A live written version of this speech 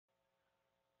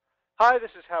Hi,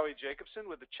 this is Howie Jacobson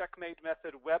with the Checkmate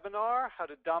Method webinar, How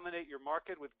to Dominate Your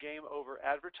Market with Game Over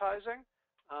Advertising.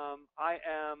 I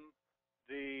am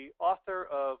the author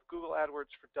of Google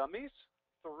AdWords for Dummies,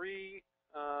 3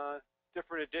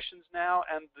 different editions now,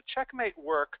 and the Checkmate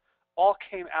work all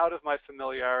came out of my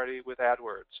familiarity with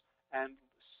AdWords and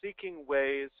seeking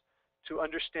ways to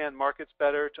understand markets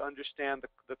better, to understand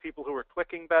the people who are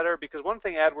clicking better, because one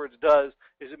thing AdWords does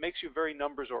is it makes you very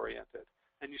numbers oriented.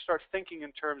 And you start thinking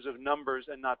in terms of numbers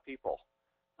and not people.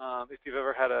 If you've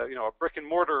ever had a brick and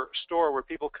mortar store where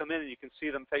people come in and you can see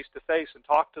them face to face and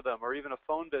talk to them, or even a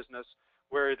phone business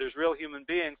where there's real human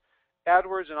beings,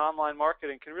 AdWords and online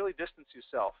marketing can really distance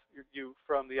you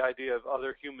from the idea of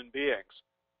other human beings.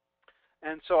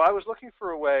 And so I was looking for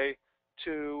a way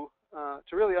to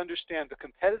really understand the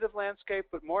competitive landscape,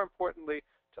 but more importantly,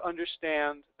 to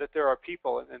understand that there are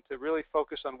people and to really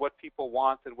focus on what people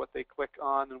want and what they click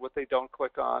on and what they don't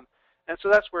click on. And so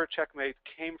that's where Checkmate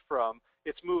came from.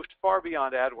 It's moved far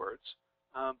beyond AdWords,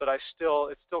 but it's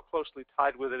still closely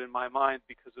tied with it in my mind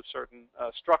because of certain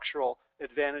structural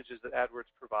advantages that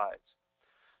AdWords provides.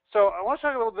 So I want to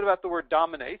talk a little bit about the word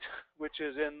dominate, which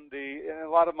is in a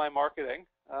lot of my marketing.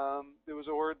 It was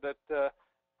a word that that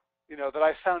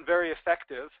I found very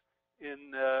effective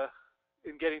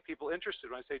in getting people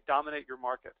interested when I say dominate your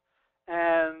market.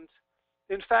 And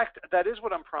in fact, that is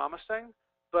what I'm promising,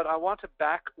 but I want to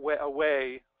back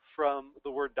away from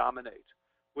the word dominate,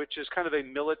 which is kind of a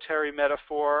military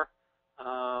metaphor.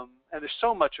 And there's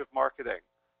so much of marketing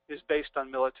is based on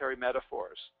military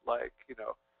metaphors, like,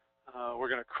 we're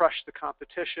going to crush the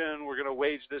competition, we're going to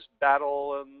wage this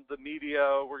battle in the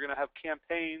media, we're going to have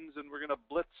campaigns, and we're going to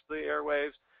blitz the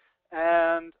airwaves.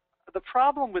 And the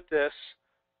problem with this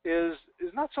is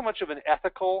not so much of an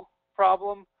ethical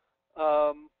problem,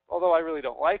 although I really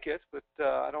don't like it, but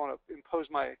I don't want to impose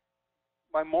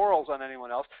my morals on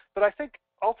anyone else. But I think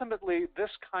ultimately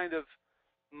this kind of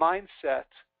mindset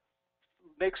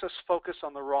makes us focus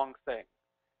on the wrong thing.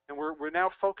 And we're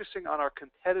now focusing on our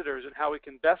competitors and how we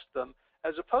can best them,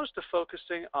 as opposed to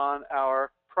focusing on our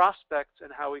prospects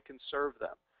and how we can serve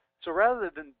them. So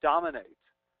rather than dominate,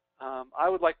 I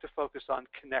would like to focus on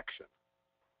connection.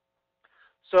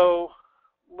 So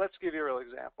let's give you a real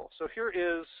example. So here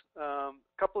is a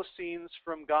couple of scenes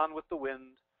from Gone with the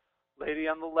Wind. Lady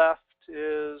on the left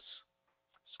is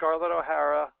Scarlett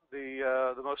O'Hara,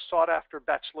 the most sought-after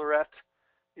bachelorette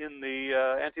in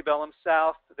the antebellum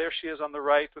South. There she is on the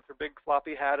right with her big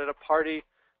floppy hat at a party,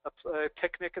 a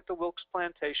picnic at the Wilkes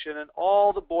Plantation, and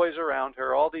all the boys around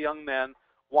her, all the young men,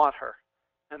 want her.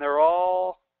 And they're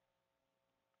all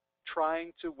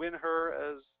trying to win her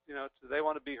as, they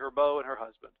want to be her beau and her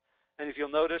husband. And if you'll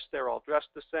notice, they're all dressed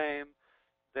the same.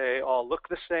 They all look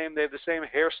the same. They have the same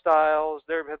hairstyles.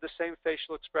 They have the same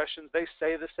facial expressions. They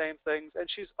say the same things. And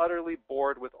she's utterly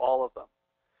bored with all of them.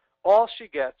 All she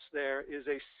gets there is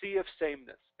a sea of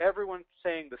sameness. Everyone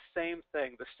saying the same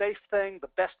thing, the safe thing, the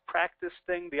best practice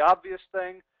thing, the obvious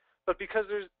thing. But because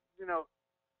there's,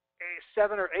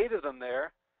 7 or 8 of them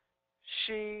there,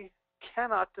 she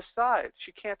cannot decide.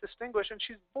 She can't distinguish, and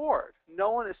she's bored. No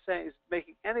one is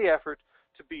making any effort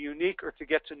to be unique or to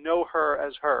get to know her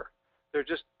as her. They're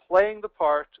just playing the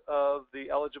part of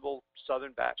the eligible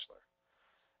Southern bachelor.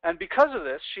 And because of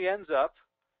this, she ends up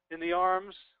in the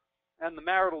arms and the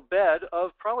marital bed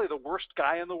of probably the worst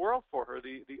guy in the world for her,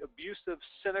 the abusive,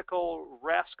 cynical,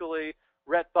 rascally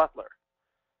Rhett Butler.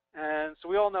 And so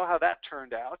we all know how that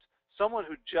turned out. Someone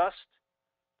who just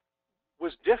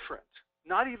was different,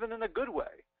 not even in a good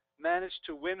way, managed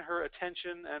to win her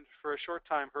attention and for a short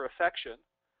time her affection.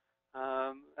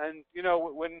 And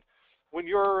when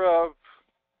your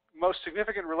most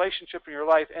significant relationship in your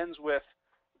life ends with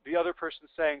the other person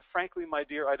saying, "Frankly, my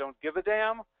dear, I don't give a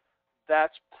damn,"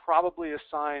 that's probably a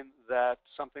sign that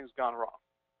something's gone wrong.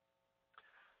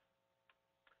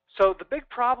 So the big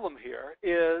problem here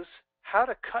is how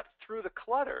to cut through the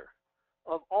clutter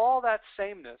of all that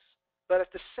sameness, but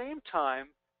at the same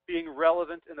time being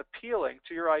relevant and appealing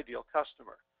to your ideal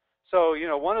customer. So,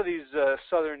 one of these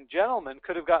Southern gentlemen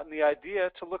could have gotten the idea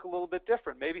to look a little bit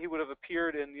different. Maybe he would have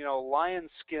appeared in, lion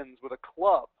skins with a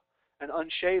club and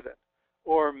unshaven.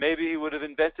 Or maybe he would have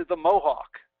invented the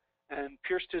mohawk and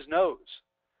pierced his nose.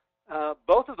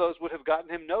 Both of those would have gotten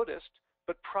him noticed,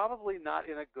 but probably not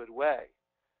in a good way.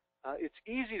 It's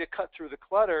easy to cut through the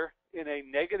clutter in a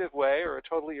negative way or a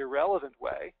totally irrelevant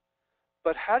way.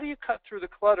 But how do you cut through the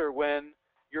clutter when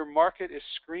your market is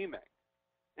screaming?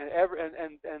 And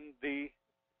the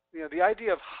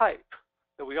idea of hype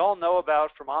that we all know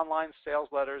about from online sales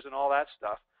letters and all that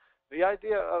stuff, the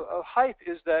idea of hype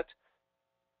is that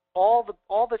all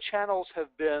the channels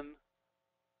have been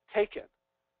taken.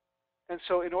 And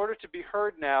so in order to be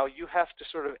heard now, you have to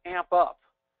sort of amp up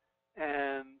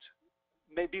and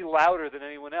maybe louder than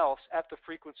anyone else at the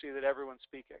frequency that everyone's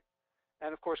speaking.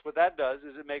 And of course, what that does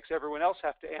is it makes everyone else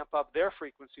have to amp up their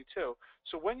frequency too.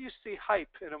 So when you see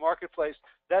hype in a marketplace,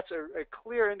 that's a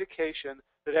clear indication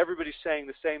that everybody's saying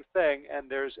the same thing, and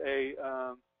there's a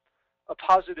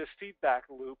positive feedback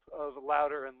loop of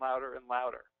louder and louder and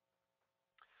louder.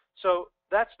 So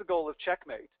that's the goal of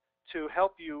Checkmate, to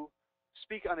help you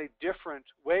speak on a different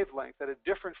wavelength, at a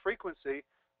different frequency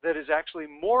that is actually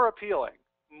more appealing,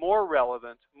 more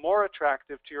relevant, more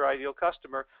attractive to your ideal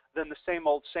customer than the same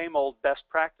old best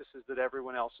practices that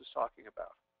everyone else is talking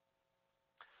about.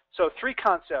 So 3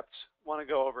 concepts I want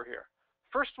to go over here.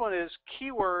 First one is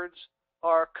keywords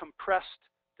are compressed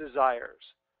desires.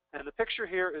 And the picture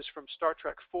here is from Star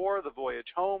Trek IV, The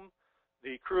Voyage Home.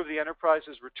 The crew of the Enterprise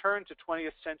is returned to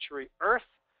 20th century Earth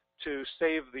to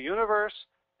save the universe,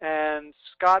 and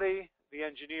Scotty, the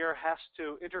engineer, has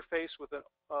to interface with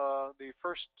the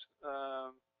first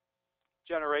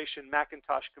generation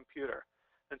Macintosh computer.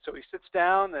 And so he sits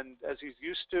down, and as he's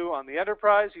used to on the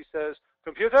Enterprise, he says,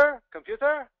 "Computer,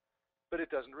 computer," but it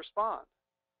doesn't respond.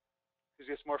 He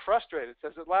gets more frustrated,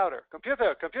 says it louder,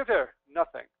 "Computer, computer,"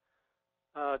 nothing.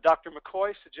 Dr.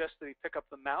 McCoy suggests that he pick up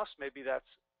the mouse. Maybe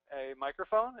that's a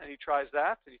microphone, and he tries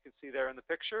that, and you can see there in the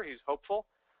picture, he's hopeful.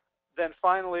 Then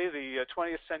finally, the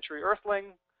 20th century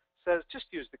Earthling says, "Just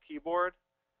use the keyboard."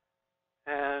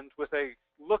 And with a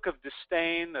look of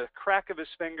disdain, a crack of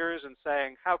his fingers, and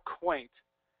saying, "How quaint,"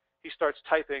 he starts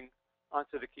typing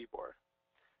onto the keyboard.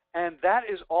 And that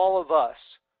is all of us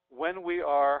when we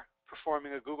are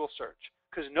performing a Google search,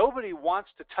 because nobody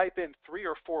wants to type in 3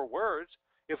 or 4 words.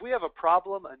 If we have a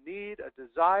problem, a need, a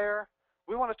desire,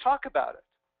 we want to talk about it.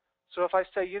 So if I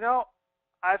say, you know,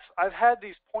 I've had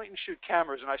these point-and-shoot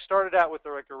cameras, and I started out with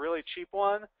like a really cheap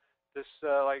one, this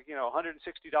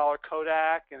 $160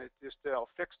 Kodak, and it just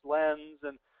fixed lens,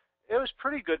 and it was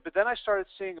pretty good. But then I started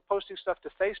posting stuff to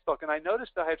Facebook, and I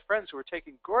noticed that I had friends who were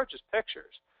taking gorgeous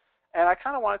pictures, and I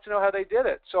kind of wanted to know how they did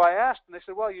it. So I asked, and they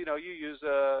said, well, you use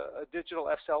a digital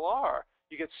SLR.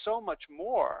 You get so much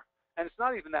more, and it's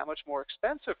not even that much more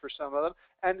expensive for some of them.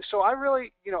 And so I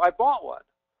really, I bought one.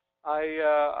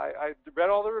 I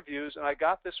read all the reviews, and I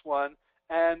got this one,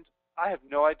 and I have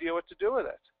no idea what to do with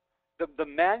it. The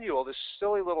manual, this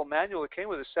silly little manual that came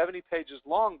with it, is 70 pages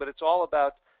long, but it's all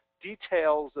about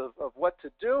details of what to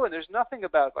do, and there's nothing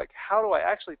about, like, how do I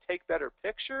actually take better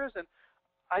pictures, and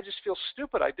I just feel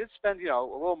stupid. I did spend, a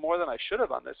little more than I should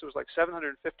have on this. It was like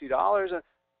 $750, and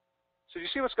so you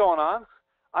see what's going on?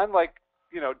 I'm like,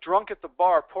 drunk at the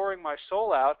bar, pouring my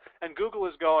soul out, and Google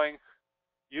is going,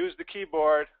 use the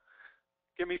keyboard,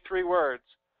 give me 3 words.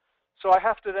 So I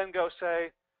have to then go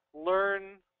say,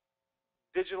 learn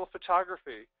digital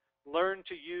photography, learn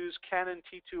to use Canon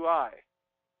T2i.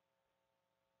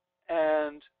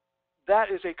 And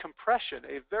that is a compression,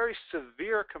 a very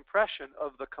severe compression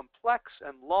of the complex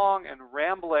and long and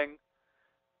rambling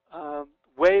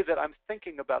way that I'm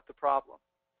thinking about the problem.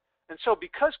 And so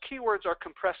because keywords are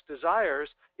compressed desires,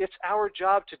 it's our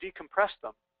job to decompress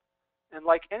them. And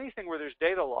like anything where there's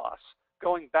data loss,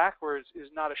 going backwards is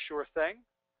not a sure thing.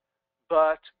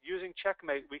 But using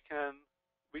Checkmate, we can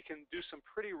do some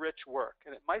pretty rich work.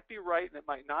 And it might be right and it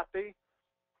might not be,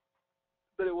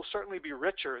 but it will certainly be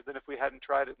richer than if we hadn't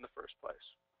tried it in the first place.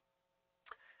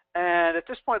 And at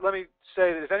this point, let me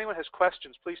say that if anyone has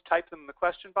questions, please type them in the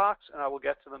question box, and I will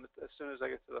get to them as soon as I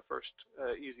get to the first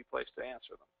easy place to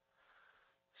answer them.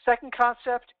 Second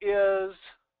concept is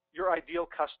your ideal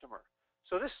customer.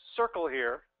 So this circle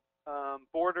here,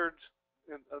 bordered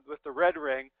with the red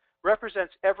ring,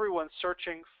 represents everyone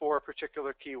searching for a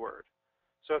particular keyword.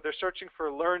 So if they're searching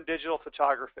for learn digital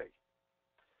photography,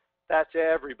 that's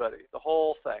everybody, the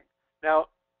whole thing. Now,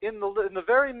 in the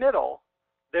very middle,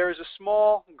 there is a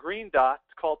small green dot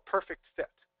called perfect fit.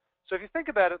 So if you think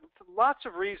about it, lots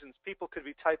of reasons people could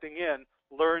be typing in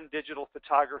learn digital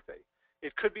photography.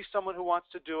 It could be someone who wants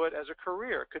to do it as a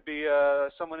career. It could be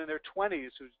someone in their 20s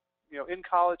who's in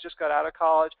college, just got out of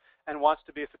college, and wants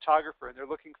to be a photographer, and they're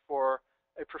looking for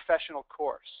a professional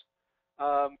course.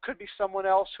 Could be someone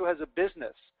else who has a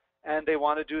business, and they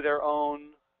want to do their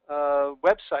own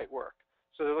website work.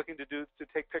 So they're looking to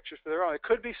take pictures for their own. It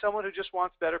could be someone who just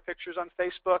wants better pictures on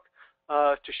Facebook,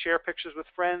 to share pictures with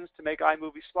friends, to make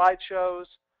iMovie slideshows.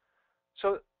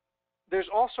 So there's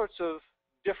all sorts of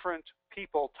different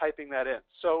people typing that in.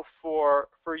 So for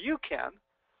you, Ken,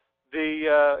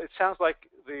 it sounds like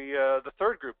the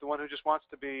third group, the one who just wants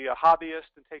to be a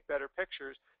hobbyist and take better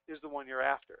pictures, is the one you're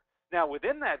after. Now,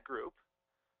 within that group,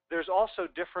 there's also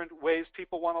different ways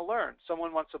people want to learn.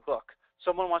 Someone wants a book.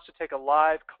 Someone wants to take a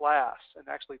live class and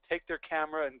actually take their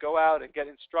camera and go out and get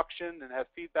instruction and have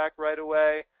feedback right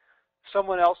away.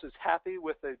 Someone else is happy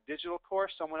with a digital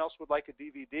course. Someone else would like a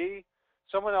DVD.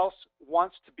 Someone else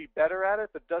wants to be better at it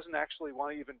but doesn't actually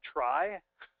want to even try.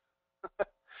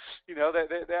 You know,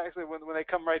 they actually, when they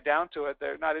come right down to it,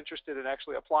 they're not interested in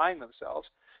actually applying themselves.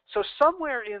 So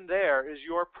somewhere in there is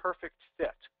your perfect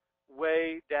fit,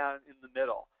 way down in the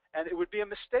middle. And it would be a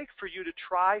mistake for you to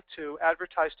try to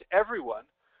advertise to everyone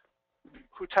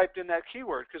who typed in that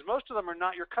keyword, because most of them are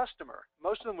not your customer.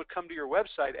 Most of them would come to your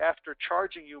website after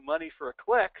charging you money for a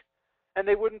click, and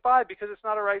they wouldn't buy because it's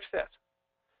not a right fit.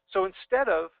 So instead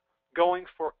of going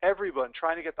for everyone,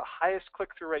 trying to get the highest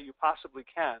click-through rate you possibly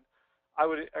can, I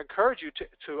would encourage you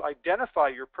to identify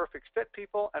your perfect fit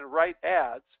people and write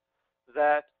ads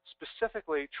that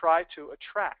specifically try to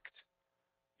attract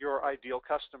your ideal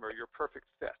customer, your perfect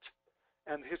fit.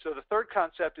 And so the third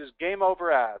concept is game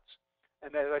over ads.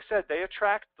 And as I said, they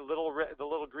attract the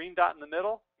little green dot in the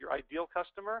middle, your ideal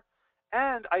customer,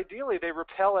 and ideally they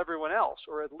repel everyone else,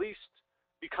 or at least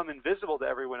become invisible to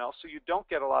everyone else, so you don't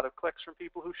get a lot of clicks from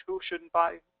people who shouldn't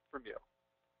buy from you,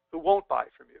 who won't buy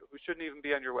from you, who shouldn't even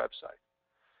be on your website.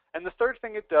 And the third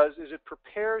thing it does is it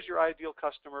prepares your ideal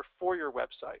customer for your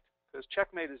website, because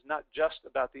Checkmate is not just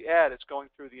about the ad, it's going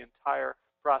through the entire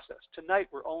process. Tonight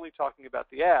we're only talking about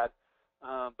the ad,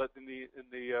 but in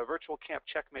the virtual Camp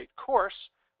Checkmate course,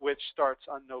 which starts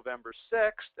on November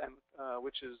 6th, and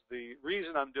which is the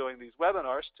reason I'm doing these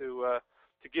webinars, to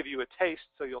give you a taste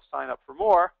so you'll sign up for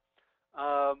more,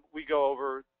 we go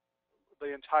over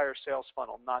the entire sales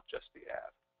funnel, not just the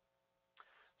ad.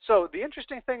 So the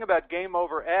interesting thing about game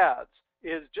over ads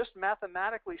is, just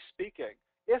mathematically speaking,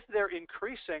 if they're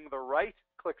increasing the right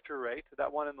click-through rate,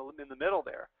 that one in the middle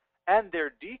there, and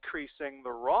they're decreasing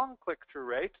the wrong click-through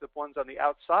rate, the ones on the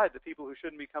outside, the people who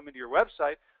shouldn't be coming to your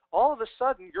website, all of a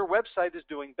sudden your website is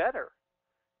doing better.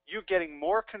 You're getting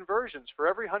more conversions. For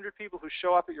every 100 people who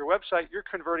show up at your website, you're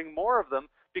converting more of them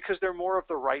because they're more of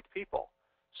the right people.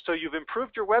 So you've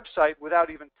improved your website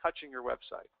without even touching your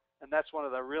website. And that's one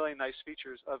of the really nice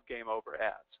features of game over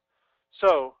ads.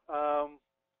 So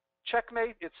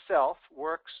Checkmate itself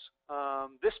works,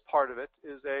 this part of it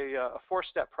is a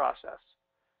 4-step process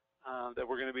that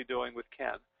we're going to be doing with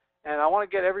Ken. And I want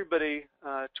to get everybody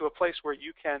to a place where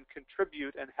you can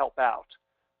contribute and help out.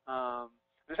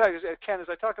 In fact, Ken, as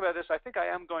I talk about this, I think I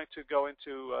am going to go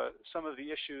into some of the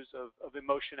issues of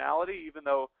emotionality, even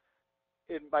though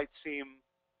it might seem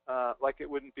like it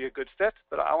wouldn't be a good fit,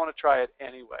 but I want to try it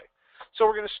anyway. So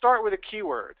we're going to start with a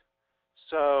keyword.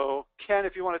 So Ken,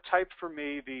 if you want to type for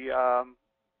me the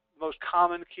most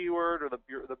common keyword, or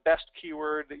the best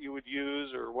keyword that you would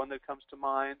use, or one that comes to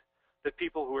mind that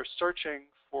people who are searching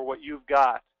for what you've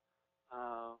got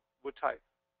would type.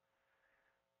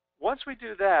 Once we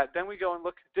do that, then we go and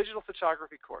look at digital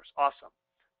photography course. Awesome.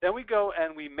 Then we go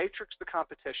and we matrix the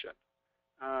competition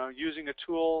using a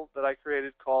tool that I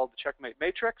created called the Checkmate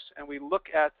Matrix, and we look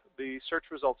at the search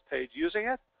results page using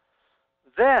it.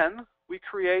 Then we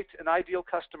create an ideal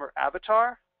customer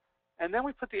avatar, and then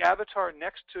we put the avatar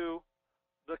next to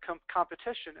the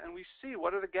competition, and we see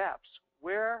what are the gaps.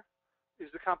 Where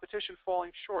is the competition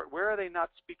falling short? Where are they not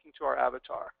speaking to our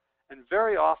avatar? And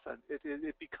very often,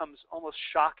 it becomes almost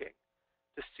shocking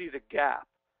to see the gap,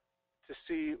 to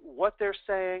see what they're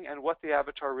saying and what the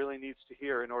avatar really needs to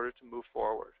hear in order to move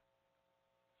forward.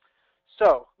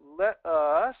 So let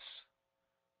us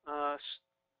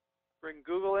bring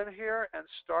Google in here and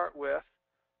start with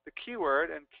the keyword.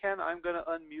 And Ken, I'm going to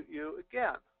unmute you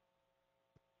again.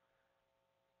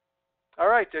 All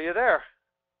right, are you there?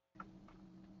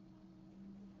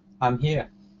 I'm here.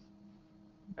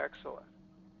 Excellent.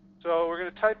 So we're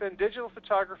going to type in digital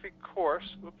photography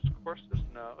course. Oops, course is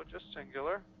no, just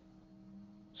singular.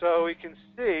 So we can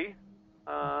see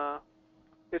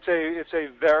it's a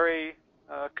very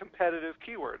competitive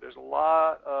keyword. There's a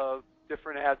lot of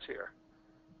different ads here.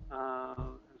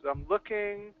 As I'm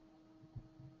looking,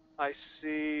 I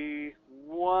see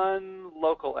one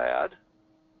local ad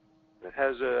that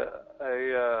has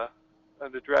an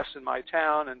address in my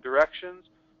town and directions.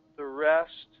 The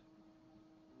rest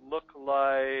look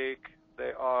like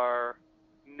they are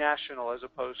national as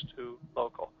opposed to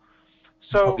local.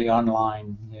 So probably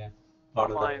online, yeah.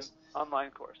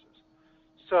 Online courses.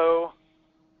 So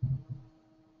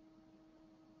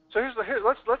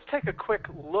let's take a quick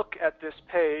look at this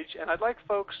page, and I'd like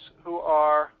folks who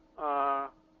are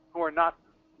not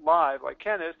live like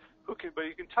Ken is, but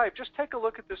you can type. Just take a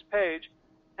look at this page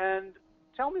and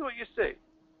tell me what you see.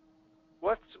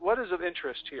 What is of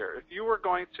interest here? If you were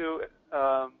going to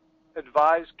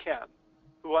advise Ken,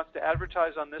 who wants to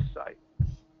advertise on this site,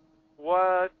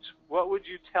 what would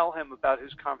you tell him about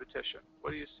his competition?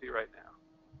 What do you see right now?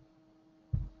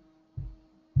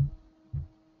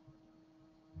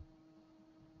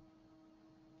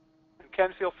 And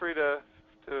Ken, feel free to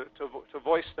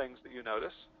voice things that you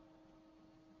notice.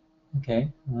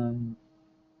 Okay.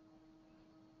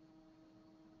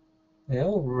 They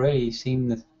all really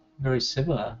seem very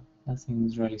similar.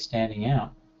 Nothing's really standing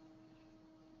out.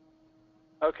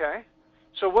 Okay.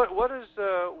 So what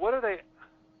are they?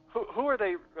 Who are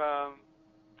they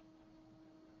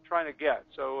trying to get?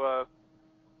 So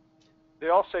they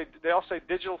all say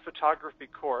digital photography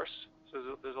course.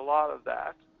 So there's a lot of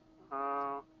that.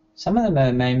 Some of them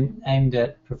are aimed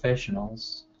at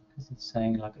professionals, because it's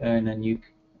saying like earn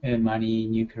money,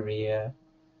 new career.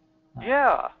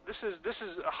 Yeah, this is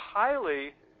a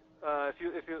highly.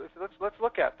 Let's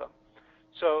look at them.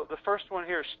 So the first one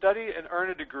here: study and earn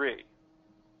a degree.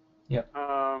 Yep.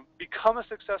 Become a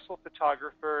successful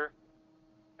photographer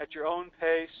at your own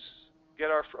pace. Get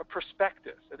a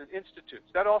prospectus at an institute.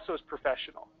 That also is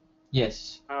professional.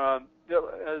 Yes. As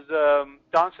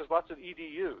Don says, lots of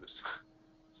EDUs.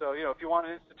 So if you want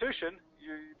an institution,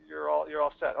 you're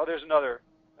all set. Oh, there's another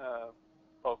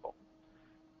local.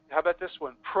 How about this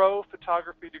one? Pro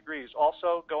photography degrees,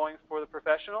 also going for the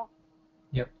professional.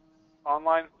 Yep.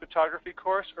 Online photography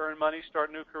course, earn money, start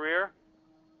a new career.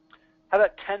 How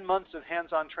about 10 months of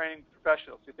hands-on training for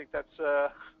professionals? Do you think that's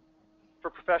for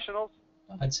professionals?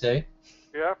 I'd say.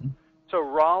 Yeah. So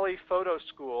Raleigh Photo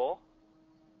School,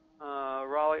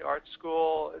 Raleigh Art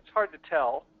School. It's hard to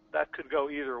tell. That could go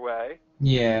either way.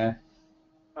 Yeah.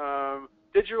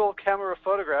 Digital camera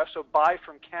photograph. So buy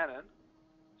from Canon.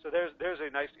 So there's a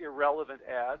nice irrelevant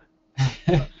ad.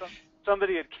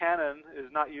 Somebody at Canon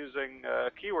is not using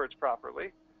keywords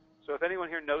properly. So if anyone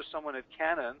here knows someone at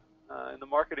Canon in the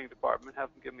marketing department, have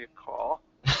them give me a call.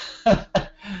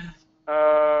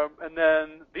 And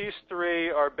then these three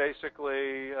are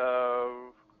basically,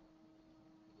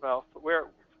 where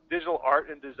digital art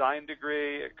and design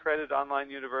degree, accredited online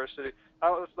university.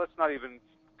 Let's not even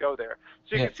go there.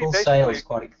 So you can see Full basically. Sail is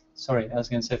sorry, I was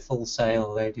going to say Full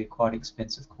Sail. They do quite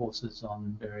expensive courses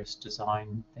on various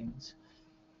design things.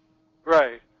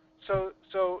 Right. So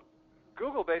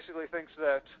Google basically thinks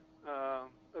that,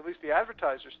 at least the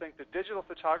advertisers think that digital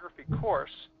photography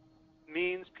course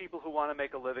means people who want to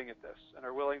make a living at this and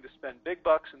are willing to spend big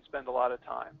bucks and spend a lot of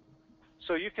time.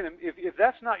 So you can, if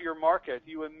that's not your market,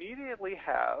 you immediately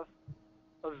have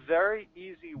a very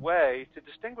easy way to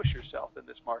distinguish yourself in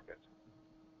this market.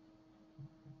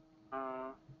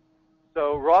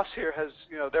 So Ross here has,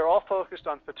 they're all focused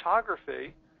on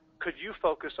photography. Could you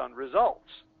focus on results?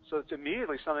 So it's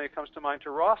immediately something that comes to mind to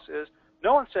Ross is,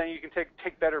 no one's saying you can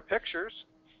take better pictures.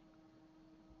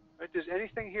 Right? Does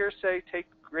anything here say take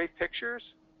great pictures?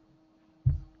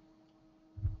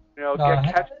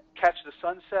 Catch the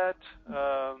sunset.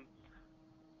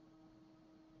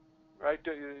 Right?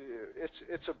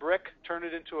 It's a brick. Turn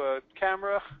it into a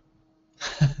camera.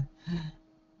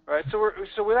 Right.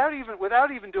 So without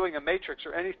even doing a matrix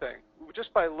or anything,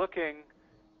 just by looking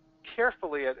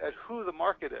carefully at who the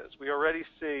market is, we already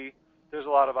see there's a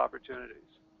lot of opportunities.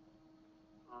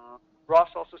 Ross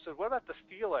also said, what about the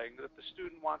feeling that the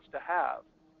student wants to have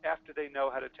after they know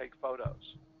how to take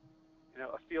photos?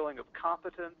 A feeling of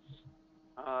competence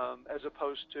as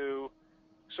opposed to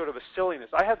sort of a silliness.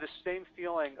 I have the same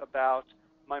feeling about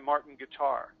my Martin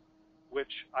guitar,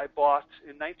 which I bought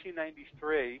in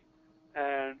 1993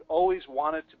 and always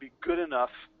wanted to be good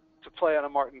enough to play on a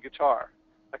Martin guitar.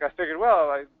 Like I figured, well,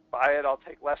 I buy it, I'll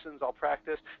take lessons, I'll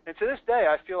practice. And to this day,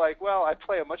 I feel like, well, I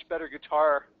play a much better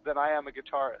guitar than I am a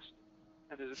guitarist.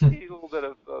 And there's a little bit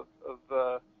of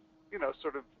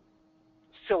sort of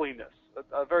silliness,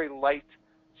 a very light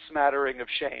smattering of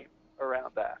shame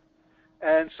around that.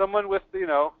 And someone with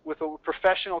a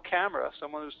professional camera,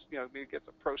 someone who's maybe gets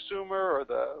a prosumer or a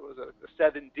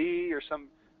 7D or some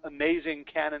amazing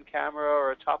Canon camera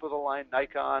or a top of the line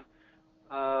Nikon,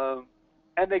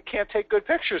 and they can't take good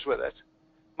pictures with it,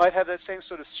 might have that same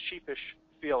sort of sheepish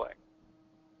feeling.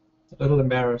 A little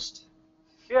embarrassed.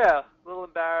 Yeah, a little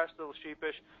embarrassed, a little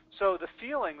sheepish. So the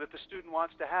feeling that the student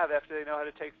wants to have after they know how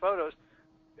to take photos,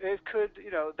 it could,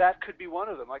 that could be one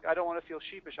of them. Like, I don't want to feel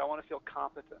sheepish. I want to feel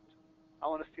competent. I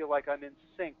want to feel like I'm in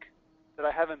sync, that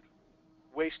I haven't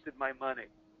wasted my money,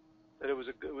 that it was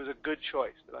a good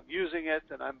choice, that I'm using it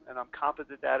and I'm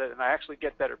competent at it, and I actually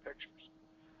get better pictures.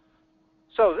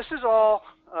 So this is all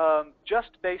just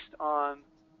based on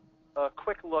a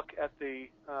quick look at the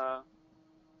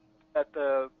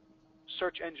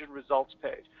search engine results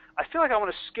page. I feel like I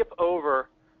want to skip over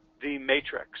the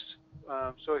matrix.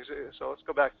 So let's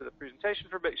go back to the presentation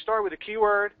for a bit. You start with a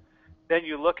keyword, Then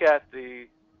you look at the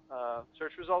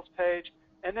search results page,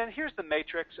 and then here's the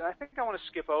matrix. And I think I want to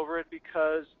skip over it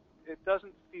because it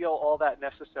doesn't feel all that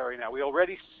necessary now. We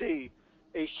already see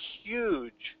a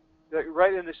huge,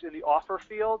 right in the offer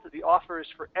field, the offer is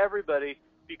for everybody,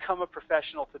 become a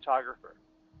professional photographer.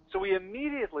 So we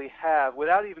immediately have,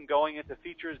 without even going into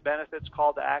features, benefits,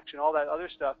 call to action, all that other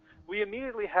stuff, we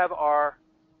immediately have our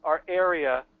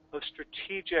area of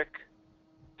strategic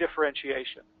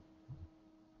differentiation.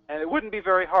 And it wouldn't be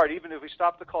very hard, even if we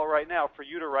stopped the call right now, for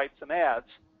you to write some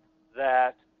ads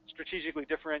that strategically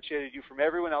differentiated you from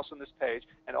everyone else on this page.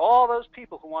 And all those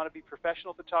people who want to be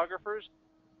professional photographers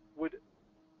would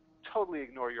totally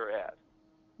ignore your ad,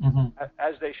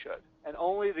 as they should. And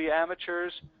only the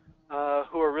amateurs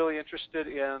who are really interested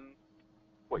in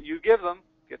what you give them,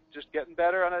 just getting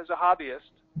better as a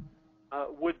hobbyist,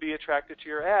 would be attracted to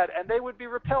your ad, and they would be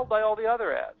repelled by all the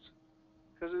other ads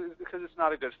because it's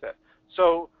not a good fit.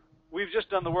 So we've just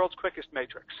done the world's quickest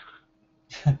matrix.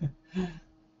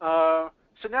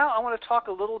 So now I want to talk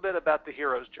a little bit about the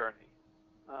hero's journey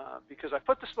because I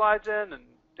put the slides in, and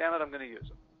damn it, I'm going to use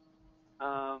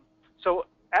them. So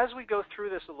as we go through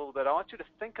this a little bit, I want you to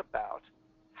think about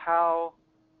how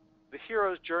the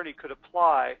hero's journey could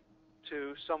apply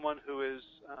to someone who is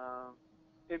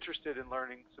interested in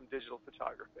learning some digital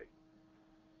photography.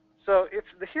 So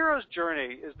the hero's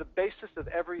journey is the basis of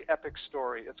every epic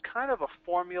story. It's kind of a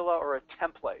formula or a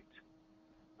template.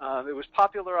 It was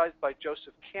popularized by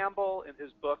Joseph Campbell in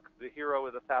his book, The Hero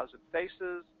with a Thousand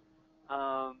Faces.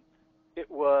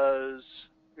 It was,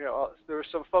 there were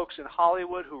some folks in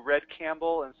Hollywood who read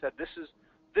Campbell and said, this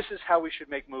is how we should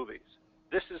make movies.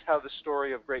 This is how the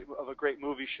story of a great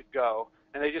movie should go.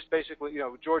 And they just basically,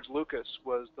 George Lucas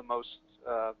was the most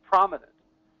prominent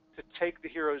to take the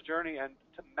hero's journey and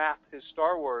to map his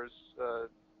Star Wars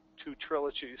 2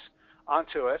 trilogies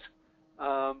onto it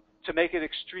to make it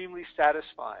extremely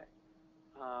satisfying.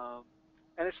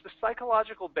 And it's the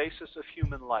psychological basis of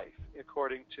human life,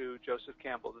 according to Joseph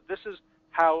Campbell, that this is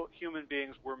how human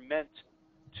beings were meant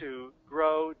to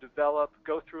grow, develop,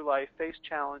 go through life, face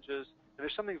challenges, and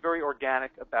there's something very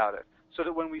organic about it. So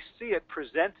that when we see it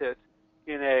presented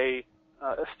in a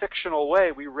fictional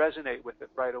way, we resonate with it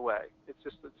right away. It's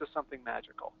just something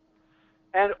magical.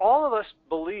 And all of us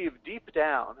believe deep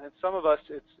down, and some of us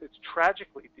it's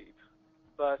tragically deep,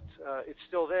 but it's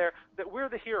still there, that we're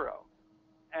the hero.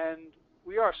 And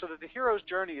we are, so that the hero's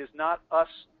journey is not us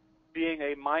being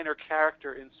a minor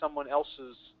character in someone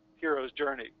else's hero's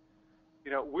journey.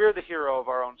 We're the hero of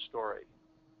our own story.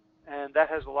 And that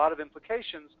has a lot of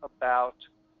implications about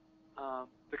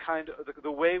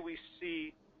the way we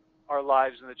see our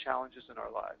lives and the challenges in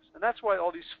our lives. And that's why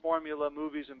all these formula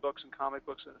movies and books and comic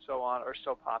books and so on are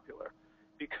so popular,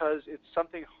 because it's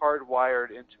something hardwired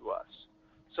into us.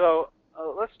 So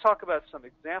let's talk about some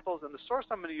examples. And the source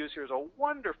I'm going to use here is a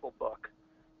wonderful book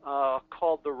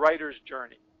called The Writer's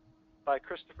Journey by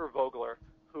Christopher Vogler,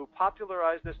 who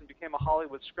popularized this and became a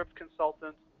Hollywood script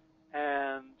consultant,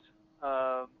 and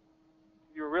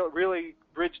you really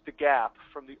bridged the gap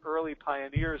from the early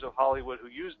pioneers of Hollywood who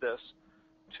used this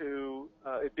to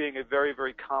it being a very,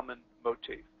 very common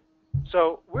motif.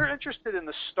 So we're interested in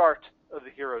the start of the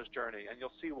hero's journey, and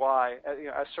you'll see why,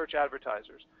 as search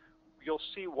advertisers. You'll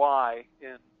see why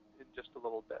in just a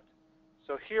little bit.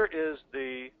 So here is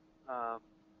the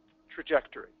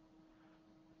trajectory.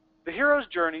 The hero's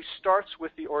journey starts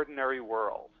with the ordinary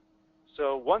world.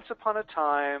 So once upon a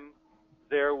time,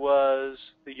 there was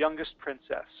the youngest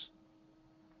princess.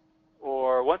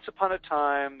 Or once upon a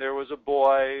time, there was a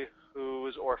boy who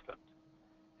was orphaned.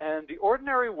 And the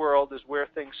ordinary world is where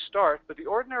things start, but the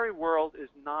ordinary world is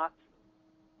not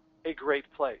a great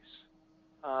place.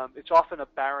 It's often a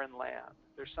barren land.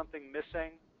 There's something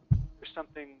missing. There's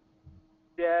something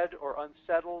dead or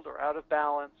unsettled or out of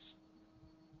balance.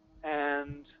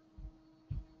 And,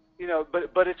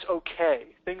 but it's okay.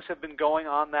 Things have been going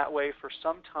on that way for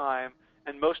some time,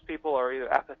 and most people are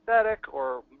either apathetic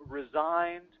or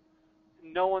resigned.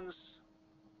 No one's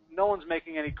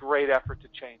making any great effort to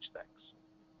change things.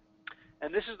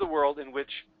 And this is the world in which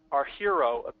our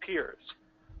hero appears.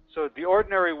 So the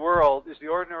ordinary world is the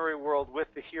ordinary world with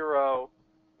the hero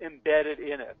embedded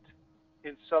in it,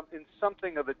 in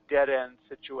something of a dead-end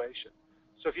situation.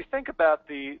 So if you think about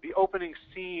the opening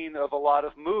scene of a lot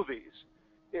of movies,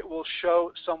 it will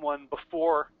show someone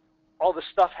before all the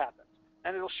stuff happens,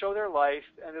 and it'll show their life,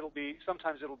 and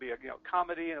sometimes it'll be a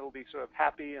comedy, and it'll be sort of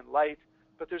happy and light,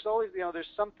 but there's always there's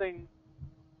something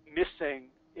missing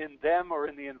in them or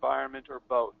in the environment or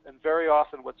both, and very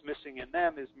often what's missing in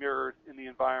them is mirrored in the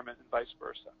environment and vice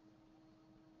versa.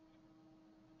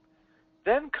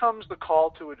 Then comes the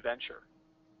call to adventure.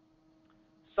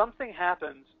 something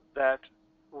happens that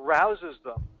rouses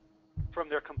them from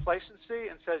their complacency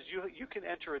and says, you can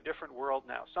enter a different world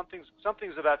now.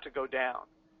 Something's about to go down,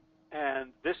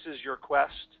 and this is your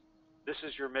quest. This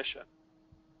is your mission.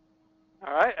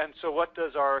 All right, and so what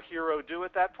does our hero do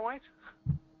at that point?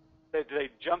 They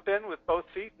jump in with both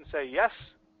feet and say yes?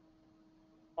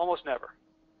 Almost never.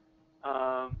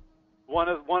 One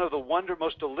of the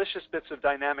most delicious bits of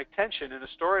dynamic tension in a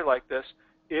story like this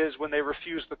is when they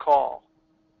refuse the call.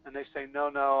 And they say,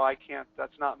 no, I can't,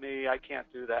 that's not me, I can't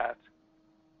do that.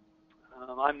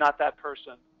 I'm not that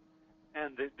person.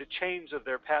 And the chains of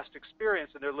their past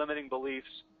experience and their limiting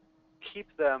beliefs keep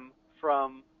them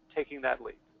from taking that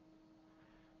leap.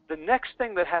 The next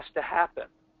thing that has to happen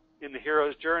in the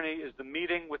hero's journey is the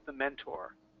meeting with the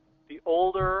mentor, the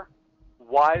older,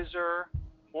 wiser,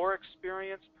 more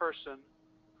experienced person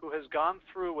who has gone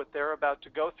through what they're about to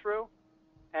go through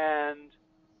and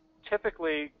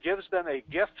typically gives them a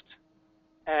gift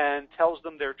and tells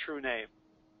them their true name.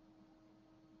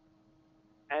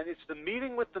 And it's the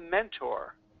meeting with the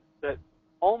mentor that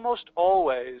almost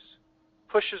always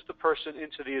pushes the person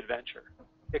into the adventure,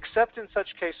 except in such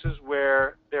cases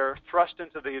where they're thrust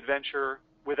into the adventure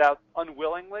without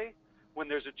unwillingly. When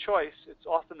there's a choice, it's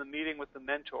often the meeting with the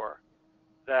mentor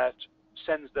that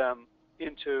sends them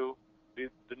into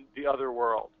the other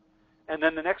world. And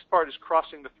then the next part is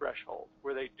crossing the threshold,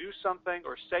 where they do something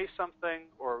or say something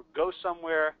or go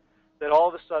somewhere that all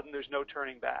of a sudden there's no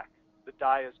turning back. The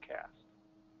die is cast.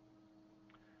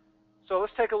 So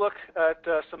let's take a look at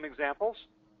some examples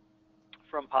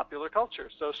from popular culture.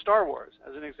 So Star Wars,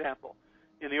 as an example.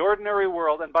 In the ordinary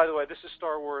world, and by the way, this is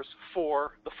Star Wars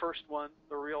 4, the first one,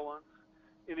 the real one.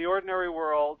 In the ordinary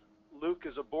world, Luke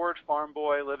is a bored farm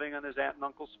boy living on his aunt and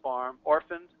uncle's farm,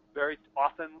 orphaned. Very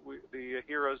often, the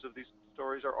heroes of these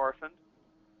stories are orphaned,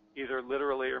 either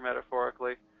literally or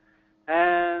metaphorically.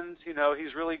 And,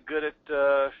 he's really good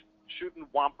at shooting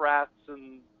womp rats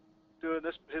and doing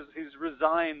this. He's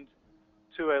resigned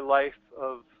to a life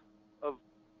of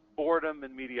boredom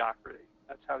and mediocrity.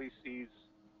 That's how he sees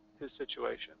his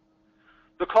situation.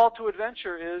 The call to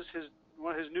adventure is his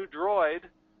new droid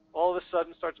all of a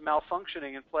sudden starts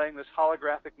malfunctioning and playing this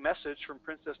holographic message from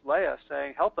Princess Leia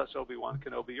saying, "Help us, Obi-Wan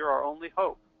Kenobi, you're our only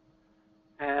hope."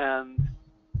 And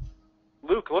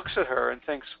Luke looks at her and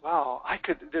thinks, wow,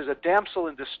 there's a damsel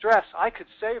in distress, I could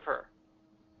save her.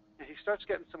 And he starts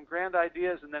getting some grand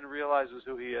ideas and then realizes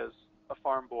who he is, a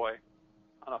farm boy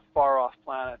on a far-off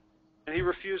planet. And he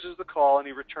refuses the call and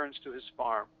he returns to his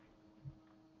farm.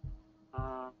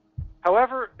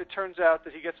 However, it turns out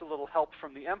that he gets a little help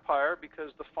from the Empire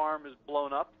because the farm is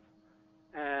blown up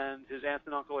and his aunt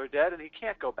and uncle are dead and he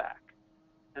can't go back.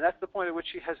 And that's the point at which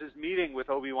he has his meeting with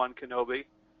Obi-Wan Kenobi,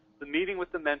 the meeting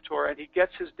with the mentor, and he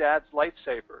gets his dad's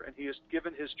lightsaber, and he is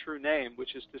given his true name,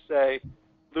 which is to say,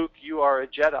 Luke, you are a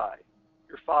Jedi.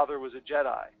 Your father was a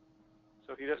Jedi.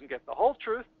 So he doesn't get the whole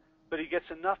truth, but he gets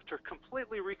enough to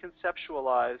completely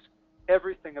reconceptualize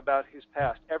everything about his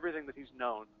past, everything that he's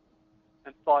known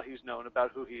and thought he's known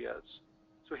about who he is.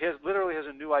 So he literally has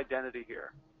a new identity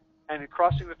here. And in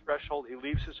crossing the threshold, he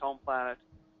leaves his home planet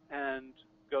and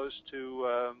goes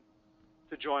to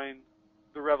join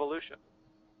the revolution.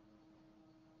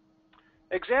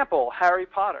 Example, Harry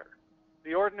Potter.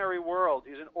 The ordinary world,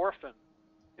 he's an orphan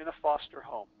in a foster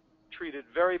home, treated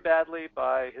very badly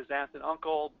by his aunt and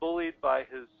uncle, bullied by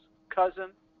his cousin.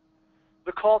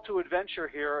 The call to adventure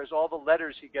here is all the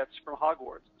letters he gets from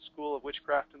Hogwarts, the School of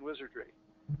Witchcraft and Wizardry.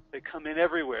 They come in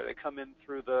everywhere. They come in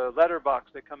through the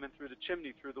letterbox. They come in through the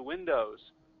chimney, through the windows.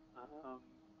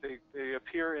 They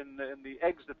appear in the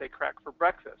eggs that they crack for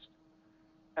breakfast.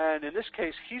 And in this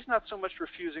case, he's not so much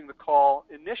refusing the call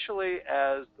initially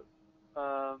as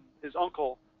his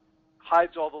uncle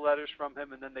hides all the letters from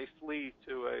him, and then they flee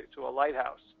to a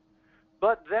lighthouse.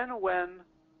 But then when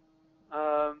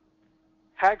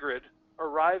Hagrid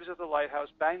arrives at the lighthouse,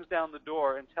 bangs down the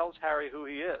door, and tells Harry who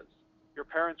he is. Your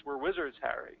parents were wizards,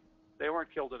 Harry. They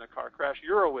weren't killed in a car crash.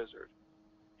 You're a wizard.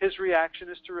 His reaction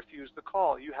is to refuse the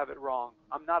call. You have it wrong.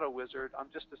 I'm not a wizard. I'm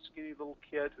just a skinny little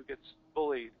kid who gets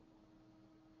bullied.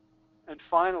 And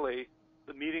finally,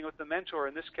 the meeting with the mentor,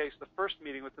 in this case, the first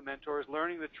meeting with the mentor, is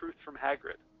learning the truth from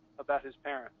Hagrid about his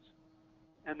parents.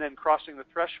 And then crossing the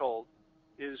threshold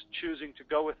is choosing to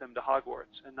go with him to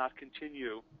Hogwarts and not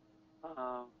continue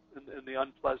in the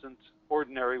unpleasant,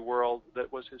 ordinary world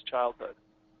that was his childhood.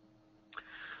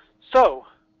 So,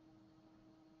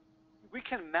 we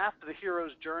can map the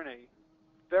hero's journey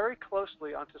very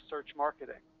closely onto search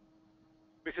marketing.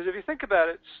 Because if you think about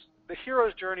it, the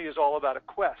hero's journey is all about a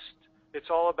quest. It's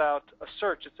all about a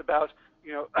search. It's about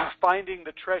finding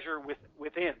the treasure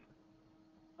within.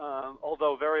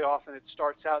 although very often it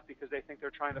starts out because they think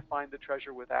they're trying to find the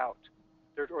treasure without,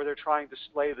 or they're trying to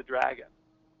slay the dragon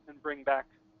and bring back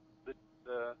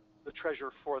the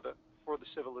treasure for the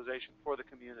civilization, for the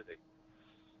community.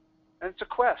 And it's a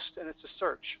quest, and it's a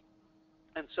search.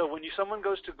 And so when someone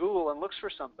goes to Google and looks for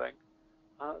something,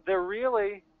 they're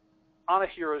really on a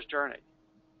hero's journey.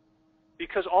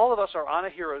 Because all of us are on a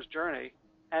hero's journey,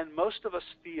 and most of us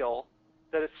feel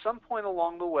that at some point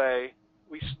along the way,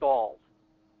 we stalled.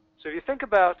 So if you think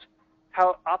about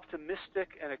how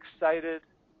optimistic and excited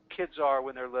kids are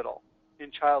when they're little,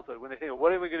 in childhood, when they think,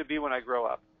 what am I going to be when I grow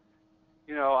up?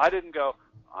 You know, I didn't go,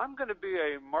 I'm going to be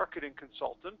a marketing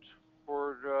consultant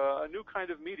for a new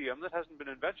kind of medium that hasn't been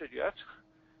invented yet.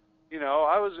 You know,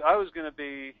 I was going to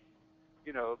be,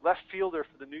 you know, left fielder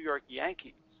for the New York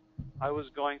Yankees. I was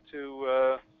going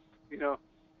to, you know,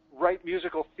 write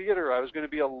musical theater. I was going to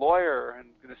be a lawyer and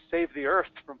going to save the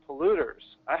earth from polluters.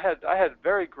 I had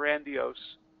very grandiose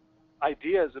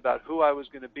ideas about who I was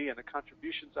going to be and the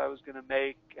contributions I was going to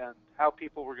make and how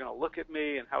people were going to look at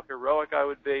me and how heroic I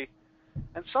would be.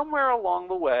 And somewhere along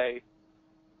the way,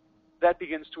 that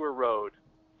begins to erode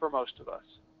for most of us,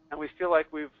 and we feel like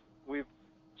we've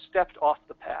stepped off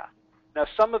the path. Now,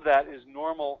 some of that is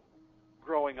normal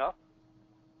growing up.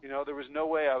 You know, there was no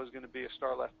way I was going to be a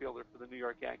star left fielder for the New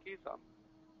York Yankees.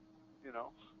 You know,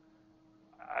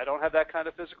 I don't have that kind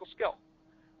of physical skill,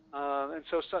 and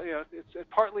so you know,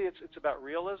 partly it's about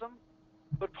realism,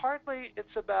 but partly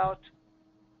it's about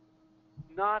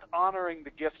not honoring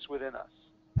the gifts within us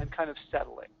and kind of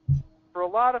settling. For a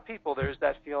lot of people, there's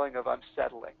that feeling of I'm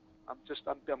settling.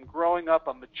 I'm growing up,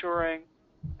 I'm maturing,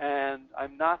 and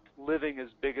I'm not living as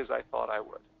big as I thought I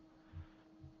would.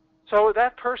 So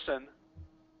that person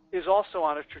is also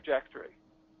on a trajectory.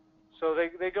 So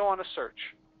they go on a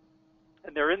search,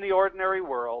 and they're in the ordinary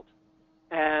world.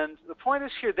 And the point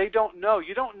is here, they don't know.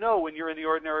 You don't know when you're in the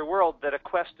ordinary world that a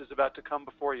quest is about to come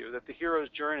before you, that the hero's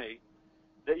journey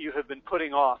that you have been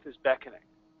putting off is beckoning.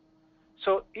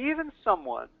 So even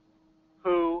someone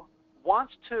who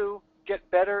wants to get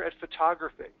better at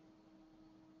photography,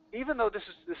 even though this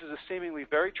is a seemingly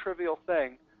very trivial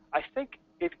thing, I think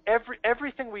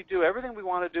everything we do, everything we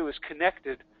want to do is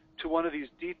connected to one of these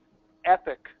deep,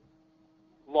 epic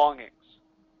longings.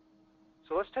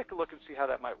 So let's take a look and see how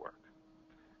that might work.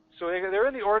 So they're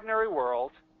in the ordinary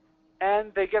world,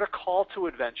 and they get a call to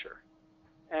adventure.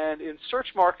 And in search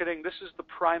marketing, this is the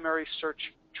primary search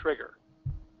trigger,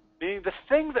 meaning the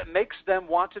thing that makes them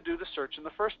want to do the search in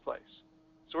the first place.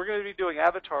 So we're going to be doing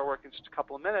avatar work in just a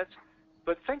couple of minutes,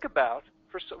 but think about,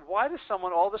 why does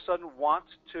someone all of a sudden want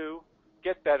to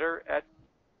get better at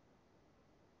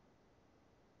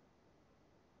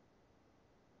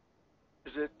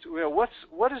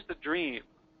what is the dream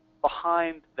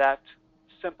behind that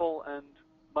simple and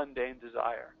mundane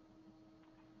desire?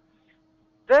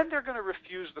 Then they're going to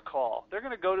refuse the call. They're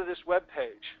going to go to this web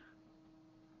page.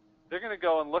 They're going to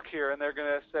go and look here, and they're going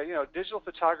to say, you know, digital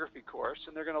photography course,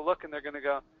 and they're going to look and they're going to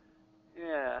go,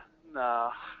 yeah,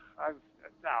 no,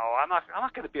 I'm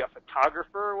not going to be a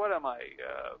photographer. What am I,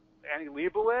 Annie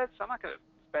Leibovitz? I'm not going to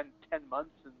spend 10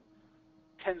 months and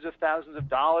tens of thousands of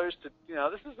dollars to, you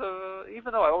know, this is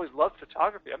even though I always loved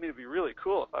photography, I mean, it'd be really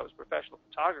cool if I was a professional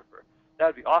photographer. That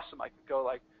would be awesome. I could go,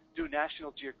 like, do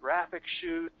National Geographic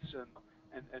shoots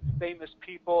and famous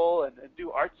people and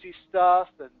do artsy stuff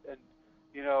and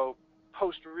you know,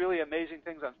 post really amazing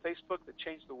things on Facebook that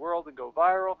change the world and go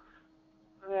viral.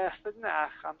 But nah,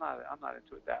 I'm not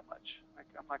into it that much.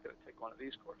 I'm not going to take one of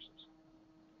these courses.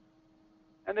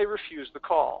 And they refuse the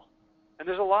call. And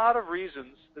there's a lot of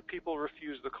reasons that people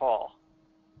refuse the call.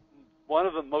 One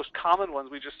of the most common ones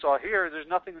we just saw here, there's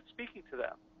nothing that's speaking to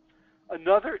them.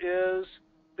 Another is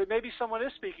that maybe someone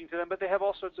is speaking to them, but they have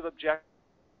all sorts of objections.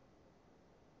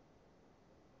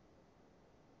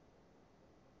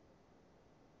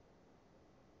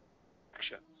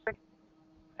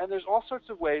 And there's all sorts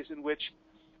of ways in which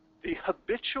the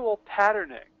habitual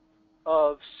patterning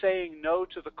of saying no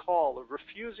to the call, of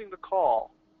refusing the call,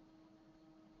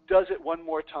 does it one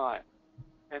more time.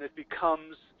 And it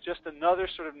becomes just another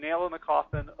sort of nail in the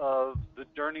coffin of the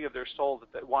journey of their soul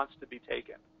that wants to be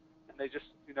taken. And they just,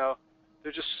 you know,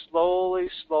 they're just slowly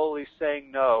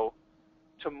saying no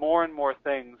to more and more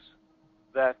things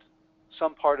that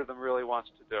some part of them really wants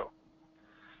to do.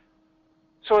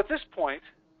 So at this point,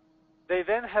 they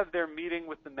then have their meeting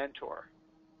with the mentor.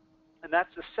 And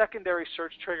that's the secondary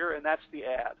search trigger, and that's the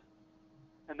ad.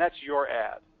 And that's your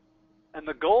ad. And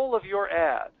the goal of your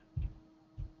ad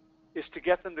is to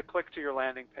get them to click to your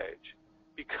landing page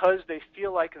because they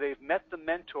feel like they've met the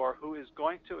mentor who is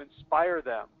going to inspire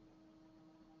them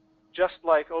just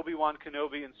like Obi-Wan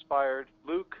Kenobi inspired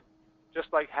Luke, just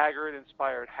like Hagrid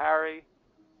inspired Harry,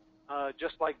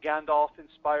 just like Gandalf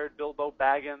inspired Bilbo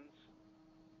Baggins.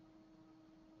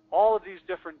 All of these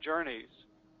different journeys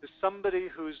is somebody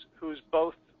who's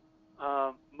both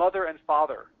mother and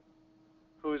father,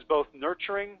 who is both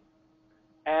nurturing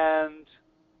and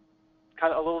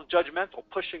kind of a little judgmental,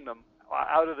 pushing them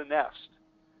out of the nest.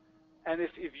 And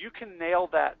if you can nail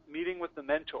that meeting with the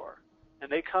mentor,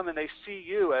 and they come and they see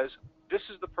you as, this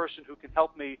is the person who can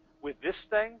help me with this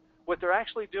thing, what they're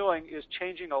actually doing is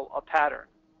changing a pattern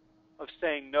of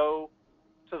saying no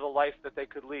to the life that they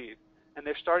could lead. And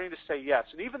they're starting to say yes.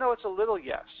 And even though it's a little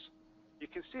yes, you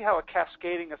can see how a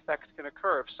cascading effect can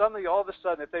occur. If suddenly, all of a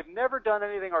sudden, if they've never done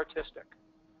anything artistic,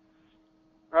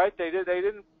 right?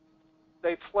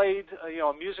 They played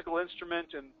a musical instrument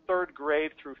in 3rd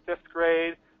grade through 5th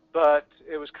grade, but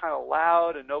it was kind of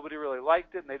loud and nobody really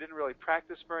liked it, and they didn't really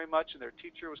practice very much, and their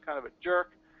teacher was kind of a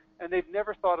jerk, and they've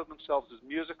never thought of themselves as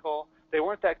musical. They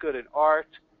weren't that good at art,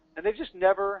 and they've just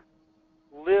never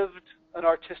lived an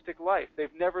artistic life.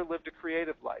 They've never lived a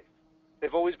creative life.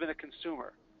 They've always been a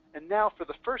consumer. And now, for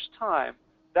the first time,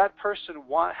 that person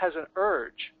has an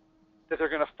urge that they're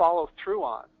going to follow through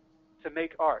on to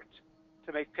make art,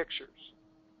 to make pictures.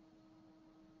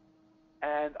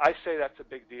 And I say that's a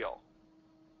big deal.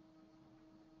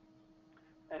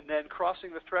 And then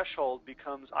crossing the threshold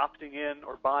becomes opting in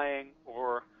or buying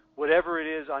or whatever it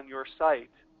is on your site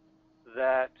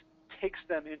that takes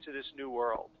them into this new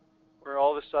world, where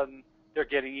all of a sudden they're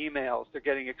getting emails, they're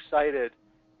getting excited,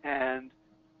 and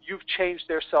you've changed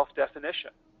their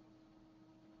self-definition.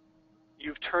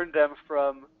 You've turned them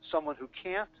from someone who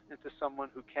can't into someone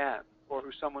who can, or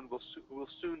who someone will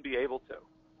soon be able to.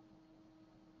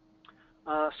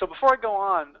 So before I go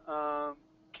on,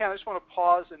 Ken, I just want to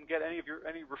pause and get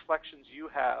any reflections you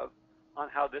have on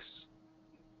how this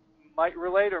might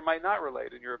relate or might not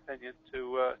relate, in your opinion,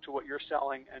 to what you're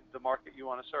selling and the market you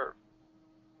want to serve.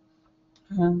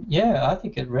 Yeah, I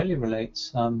think it really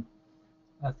relates.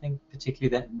 I think particularly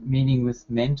that meeting with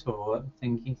mentor,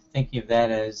 thinking of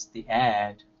that as the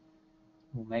ad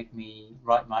will make me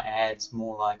write my ads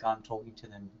more like I'm talking to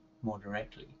them more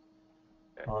directly,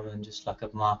 rather than just like a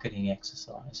marketing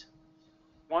exercise.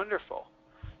 Wonderful.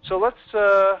 So let's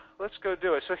go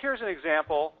do it. So here's an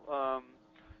example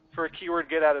for a keyword: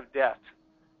 get out of debt.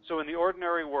 So in the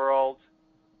ordinary world,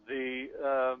 they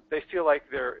feel like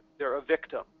they're a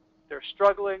victim. They're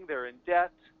struggling. They're in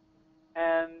debt.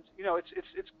 And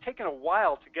it's taken a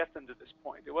while to get them to this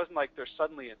point. It wasn't like they're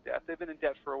suddenly in debt. They've been in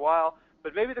debt for a while,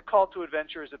 but maybe the call to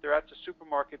adventure is that they're at the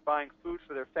supermarket buying food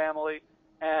for their family,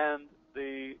 and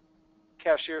the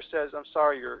cashier says, "I'm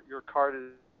sorry, your card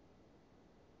is..."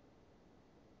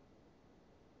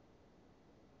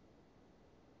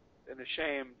 And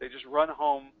ashamed, they just run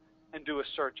home and do a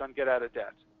search on get out of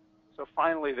debt. So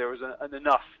finally, there was an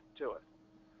enough to it.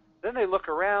 Then they look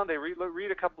around, they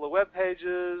read a couple of web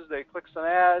pages, they click some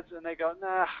ads, and they go,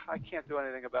 nah, I can't do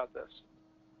anything about this.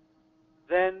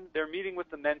 Then they're meeting with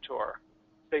the mentor.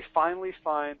 They finally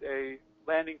find a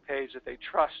landing page that they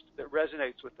trust, that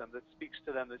resonates with them, that speaks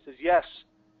to them, that says, yes,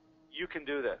 you can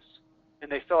do this.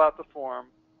 And they fill out the form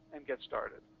and get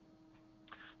started.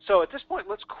 So at this point,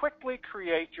 let's quickly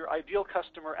create your ideal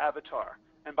customer avatar.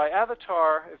 And by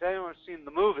avatar, if anyone's seen the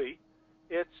movie,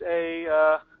 it's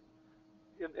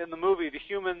in the movie, the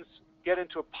humans get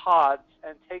into pods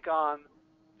and take on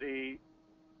the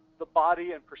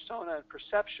body and persona and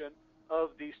perception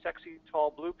of the sexy, tall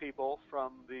blue people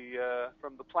from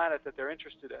the planet that they're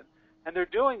interested in. And they're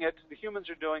doing it, the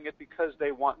humans are doing it because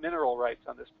they want mineral rights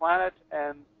on this planet,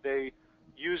 and they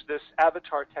use this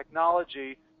avatar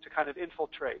technology to kind of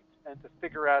infiltrate and to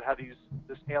figure out how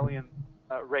this alien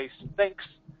race thinks,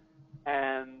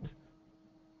 and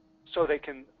so they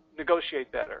can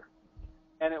negotiate better.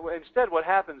 And instead, what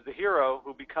happens, the hero,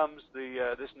 who becomes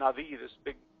this Navi, this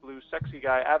big blue sexy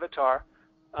guy avatar,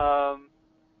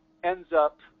 ends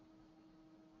up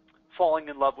falling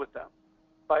in love with them.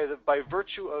 By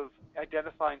virtue of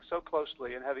identifying so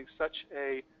closely and having such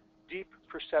a deep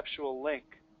perceptual link,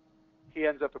 he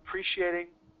ends up appreciating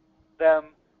them,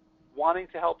 wanting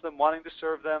to help them, wanting to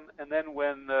serve them, and then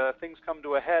when things come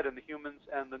to a head and the humans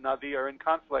and the Navi are in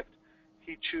conflict,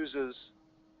 he chooses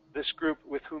this group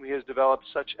with whom he has developed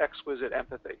such exquisite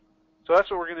empathy. So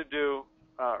that's what we're going to do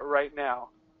right now,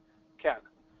 Ken.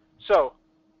 So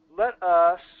let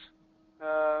us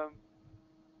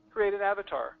create an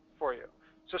avatar for you.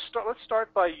 So let's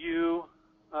start by you,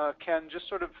 Ken, just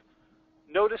sort of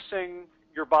noticing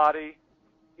your body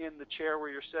in the chair where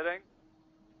you're sitting.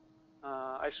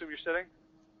 I assume you're sitting?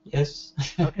 Yes.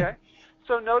 Okay.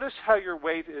 So notice how your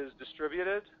weight is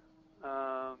distributed.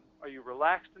 Are you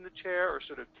relaxed in the chair or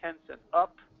sort of tense and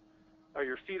up? Are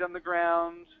your feet on the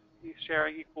ground,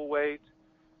 sharing equal weight?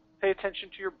 Pay attention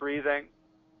to your breathing,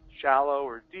 shallow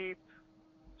or deep,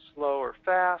 slow or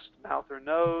fast, mouth or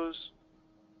nose.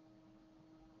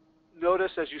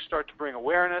 Notice as you start to bring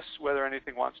awareness whether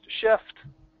anything wants to shift.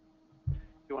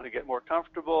 You want to get more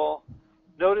comfortable.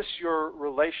 Notice your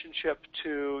relationship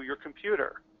to your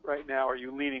computer right now. Are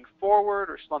you leaning forward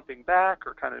or slumping back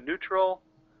or kind of neutral?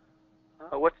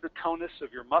 What's the tonus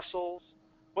of your muscles?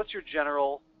 What's your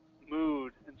general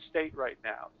mood and state right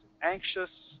now? Is it anxious,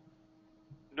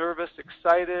 nervous,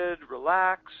 excited,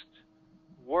 relaxed,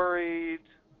 worried,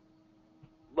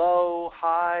 low,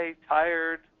 high,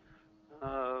 tired,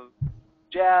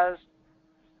 jazzed?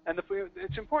 And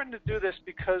it's important to do this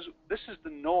because this is the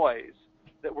noise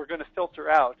that we're going to filter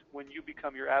out when you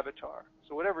become your avatar.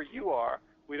 So whatever you are,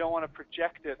 we don't want to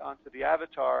project it onto the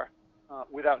avatar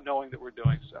without knowing that we're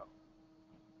doing so.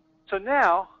 So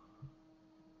now,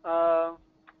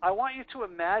 I want you to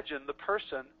imagine the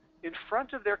person in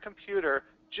front of their computer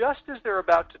just as they're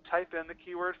about to type in the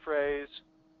keyword phrase,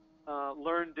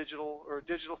 learn digital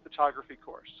photography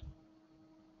course.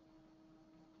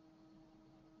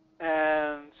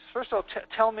 And first of all,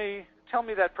 tell me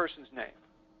that person's name.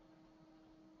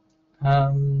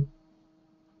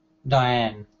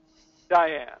 Diane.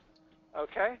 Diane.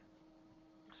 Okay.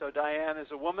 So Diane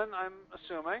is a woman, I'm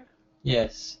assuming.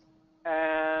 Yes.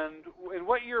 And in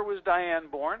what year was Diane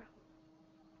born?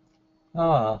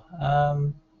 Oh,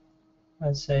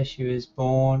 I'd say she was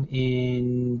born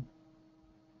in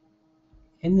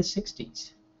the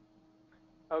 60s.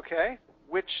 Okay.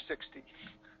 Which 60s?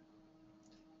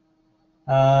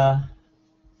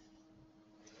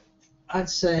 I'd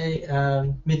say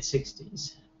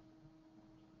mid-60s.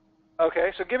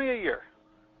 Okay, so give me a year.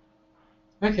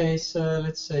 Okay, so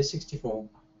let's say 64.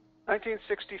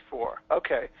 1964.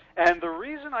 Okay. And the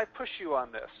reason I push you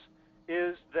on this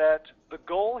is that the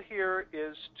goal here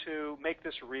is to make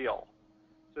this real.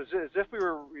 So it's as if we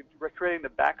were recreating the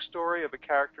backstory of a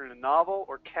character in a novel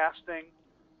or casting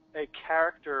a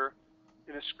character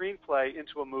in a screenplay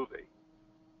into a movie.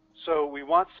 So we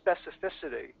want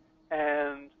specificity.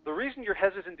 And the reason you're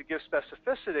hesitant to give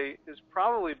specificity is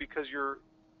probably because you're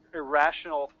a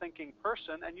rational thinking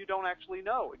person and you don't actually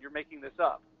know and you're making this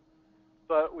up.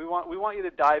 But we want you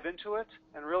to dive into it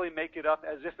and really make it up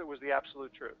as if it was the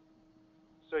absolute truth.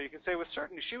 So you can say with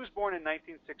certainty, she was born in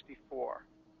 1964.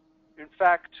 In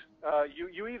fact,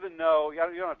 you even know, you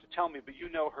don't have to tell me, but you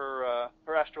know her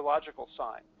astrological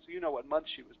sign. So you know what month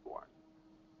she was born.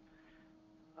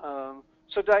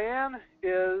 So Diane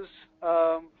is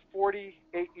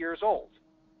 48 years old.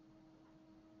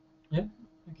 Yeah,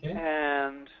 okay.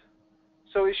 And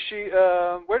so is she,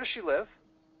 where does she live?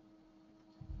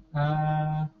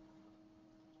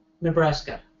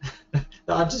 Nebraska.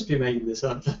 I'll just be making this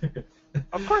up.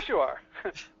 Of course you are.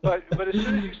 but as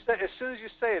soon as you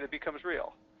say it, it becomes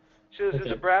real. She lives in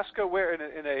Nebraska, where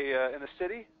in a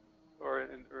city or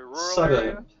in a rural suburb.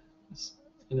 area?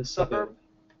 In a suburb.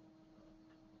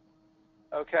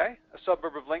 Okay, a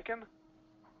suburb of Lincoln.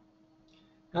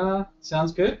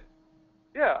 Sounds good.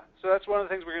 Yeah, so that's one of the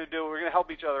things we're going to do. We're going to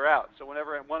help each other out. So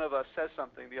whenever one of us says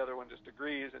something, the other one just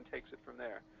agrees and takes it from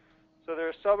there. So they're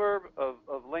a suburb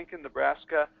of Lincoln,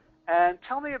 Nebraska. And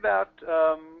tell me about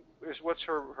what's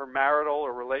her marital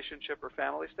or relationship or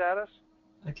family status?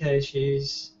 Okay,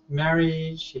 she's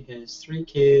married, she has 3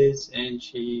 kids, and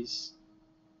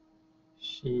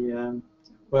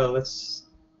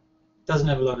doesn't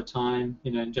have a lot of time,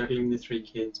 juggling the 3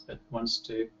 kids, but wants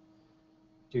to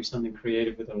do something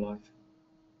creative with her life.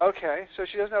 Okay, so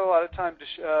she doesn't have a lot of time.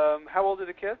 How old are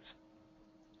the kids?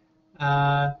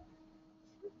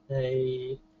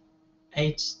 They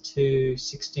 8 to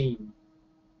 16.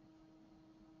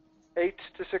 8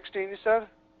 to 16, you said?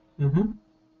 Mm-hmm.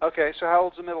 Okay, so how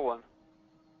old's the middle one?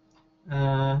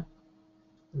 The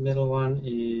middle one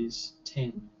is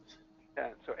 10.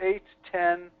 10. So 8,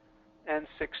 10, and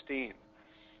 16.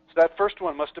 So that first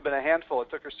one must have been a handful. It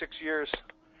took her 6 years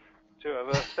to have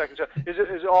a second child. Has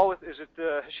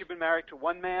she been married to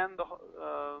one man?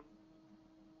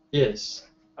 Yes.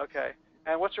 Okay.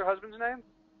 And what's her husband's name?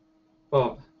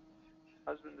 Bob.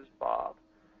 Husband is Bob.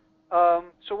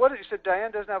 So what did you said?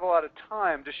 Diane doesn't have a lot of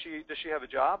time. Does she have a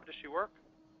job? Does she work?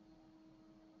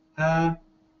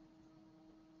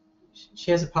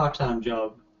 She has a part-time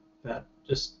job that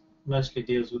just mostly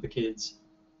deals with the kids.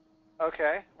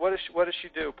 Okay. What does she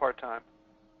do part-time?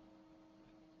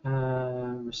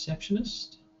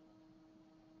 Receptionist.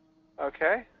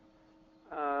 Okay.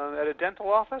 At a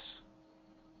dental office?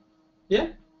 Yeah.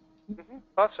 Mm-hmm.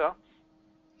 Thought so.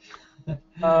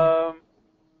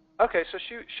 Okay, so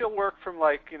she'll work from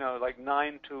like, you know, like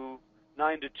 9 to 2,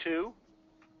 Monday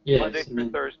Yes, and through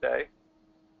then Thursday,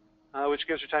 which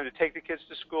gives her time to take the kids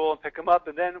to school and pick them up,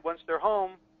 and then once they're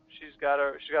home, she's got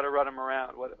to run them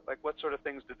around. What sort of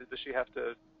things does she have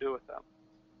to do with them?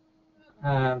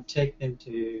 take them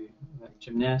to like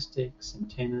gymnastics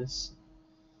and tennis,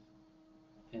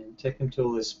 and take them to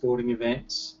all the sporting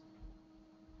events,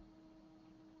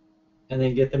 and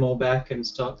then get them all back and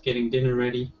start getting dinner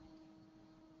ready.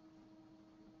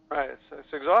 Right,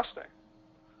 it's exhausting.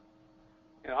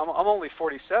 You know, I'm only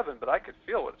 47, but I could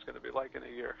feel what it's going to be like in a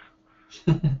year.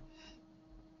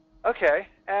 Okay,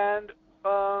 and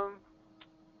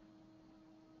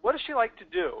what does she like to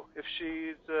do? If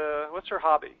she's, what's her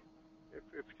hobby?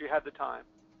 If you had the time.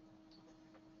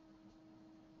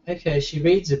 Okay, she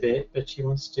reads a bit, but she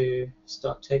wants to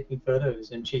start taking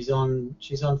photos, and she's on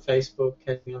Facebook,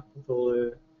 catching up with all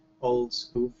her old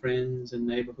school friends and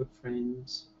neighborhood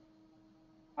friends.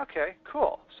 Okay,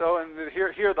 cool. So, and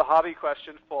here the hobby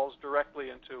question falls directly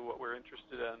into what we're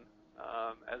interested in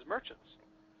as merchants.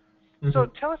 So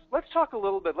Mm-hmm. let's talk a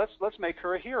little bit. Let's make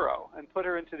her a hero and put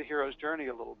her into the hero's journey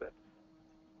a little bit.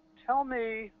 Tell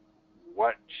me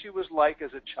what she was like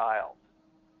as a child.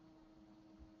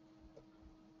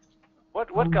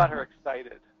 What got her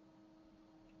excited?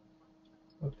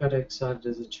 What got her excited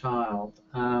as a child?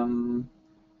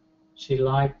 She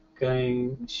liked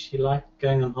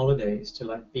going on holidays to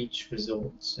like beach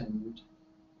resorts and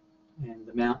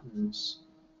the mountains.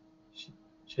 She,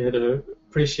 she had an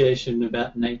appreciation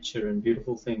about nature and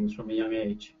beautiful things from a young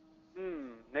age.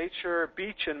 Nature,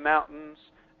 beach, and mountains,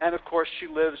 and of course she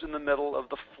lives in the middle of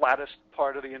the flattest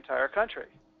part of the entire country.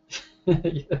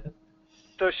 Yeah.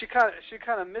 So she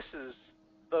kind of misses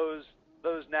those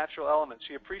those natural elements.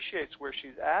 She appreciates where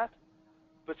she's at,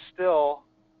 but still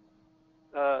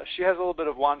she has a little bit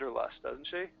of wanderlust, doesn't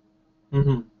she?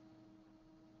 Mm-hmm.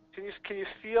 Can you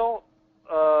feel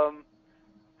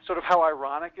sort of how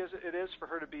ironic it is for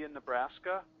her to be in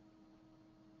Nebraska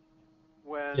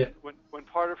Yeah. when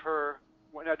part of her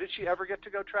now did she ever get to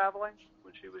go traveling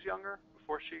when she was younger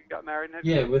before she got married and had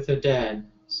Yeah, kids? with her dad.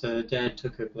 So her dad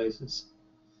took her places.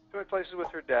 She went places with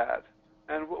her dad.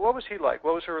 And what was he like?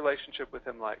 What was her relationship with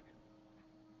him like?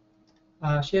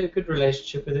 She had a good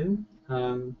relationship with him.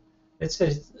 It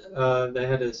says they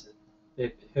had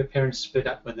her parents split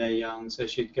up when they're young, so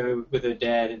she'd go with her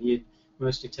dad, and he'd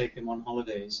mostly take them on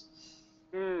holidays.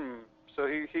 So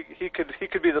he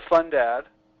could be the fun dad,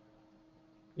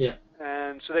 Yeah.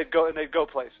 and so they'd go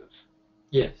places.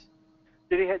 Yes.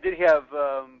 Did he have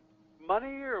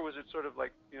money, or was it sort of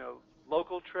like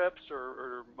local trips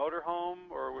or motorhome,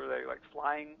 or were they like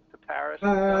flying to Paris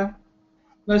and stuff?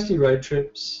 Mostly road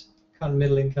trips, kind of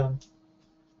middle income.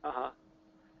 Uh-huh.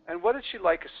 And what did she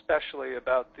like especially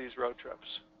about these road trips?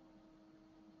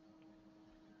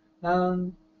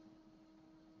 Um,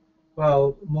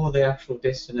 well, more the actual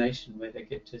destination where they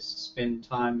get to spend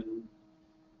time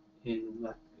in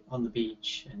like on the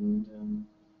beach and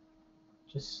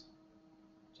just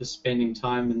just spending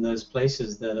time in those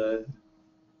places that are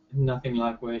nothing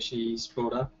like where she's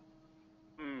brought up.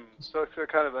 So it's a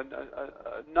kind of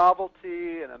a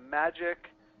novelty and a magic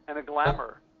and a Uh,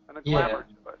 glamour yeah.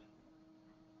 to it.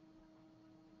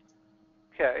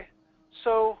 Okay.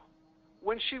 So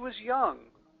when she was young,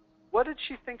 what did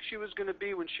she think she was going to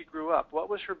be when she grew up? What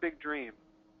was her big dream?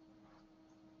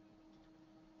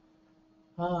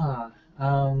 Ah,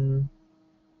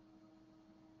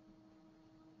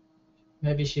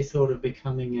 maybe she thought of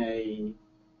becoming a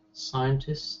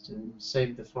scientist and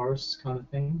save the forests kind of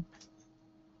thing.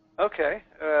 Okay,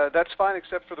 that's fine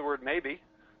except for the word maybe.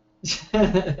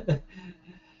 Okay.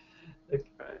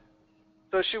 Right.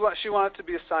 So she wanted to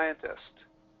be a scientist.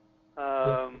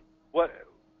 Yeah. What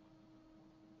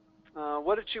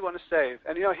what did she want to save?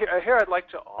 And here I'd like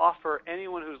to offer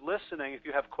anyone who's listening, if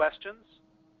you have questions,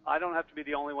 I don't have to be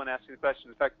the only one asking the question.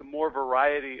 In fact, the more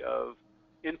variety of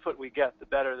input we get, the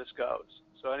better this goes.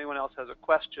 So anyone else has a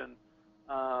question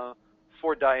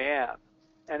for Diane.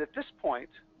 And at this point,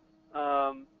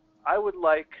 I would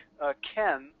like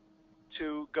Ken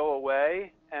to go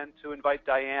away and to invite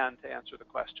Diane to answer the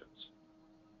questions.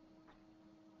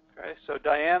 Okay, so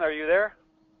Diane, are you there?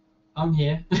 I'm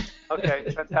here. Okay,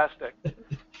 fantastic.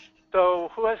 So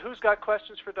who's got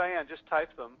questions for Diane? Just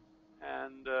type them,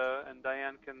 and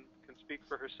Diane can speak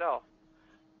for herself.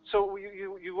 So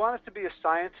you wanted to be a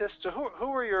scientist. So who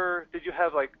were did you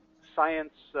have like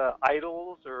science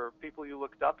idols or people you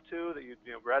looked up to that you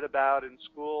read about in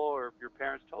school or your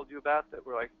parents told you about that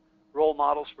were like role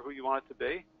models for who you wanted to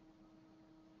be?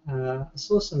 I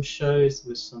saw some shows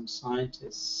with some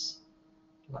scientists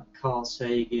like Carl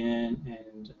Sagan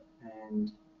and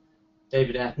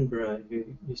David Attenborough, who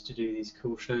used to do these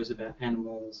cool shows about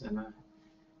animals, and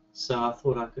so I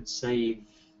thought I could save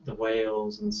the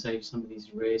whales and save some of these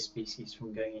rare species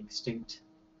from going extinct.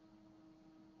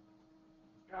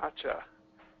 Gotcha.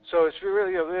 So it's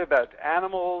really about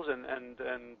animals and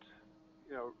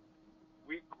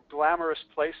glamorous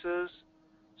places.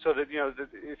 So that that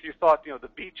if you thought the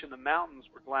beach and the mountains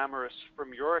were glamorous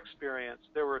from your experience,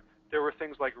 there were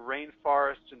things like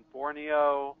rainforests in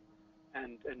Borneo,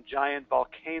 and giant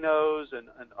volcanoes and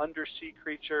undersea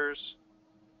creatures,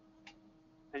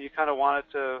 and you kind of wanted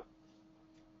to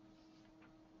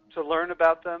learn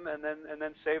about them and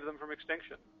then save them from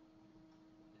extinction.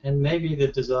 And maybe the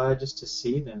desire just to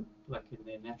see them, like in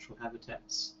their natural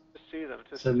habitats. To see them.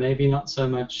 So maybe not so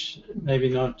much, maybe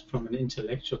not from an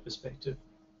intellectual perspective,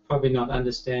 probably not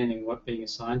understanding what being a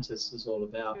scientist is all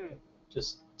about, but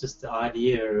just the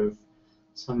idea of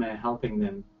somehow helping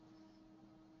them.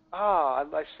 Ah,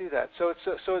 I see that. So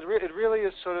it really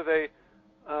is sort of a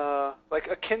like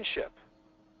a kinship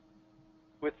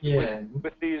with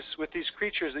these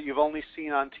creatures that you've only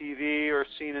seen on TV or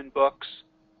seen in books,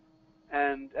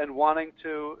 and wanting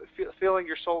to feeling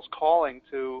your soul's calling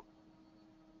to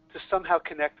somehow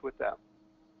connect with them.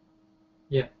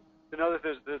 Yeah. To know that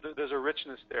there's a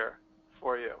richness there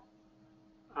for you.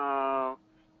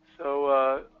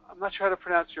 So I'm not sure how to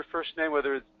pronounce your first name,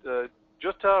 whether it's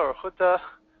Jutta or Jutta.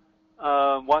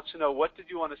 Wants to know, what did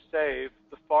you want to save,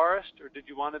 the forest, or did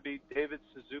you want to be David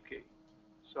Suzuki?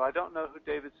 So I don't know who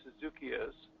David Suzuki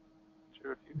is. Not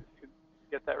sure if you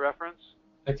get that reference.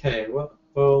 Okay, well,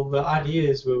 the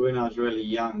ideas were when I was really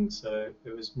young, so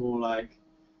it was more like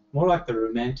the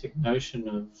romantic notion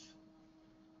of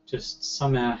just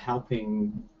somehow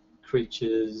helping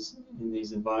creatures in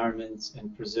these environments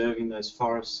and preserving those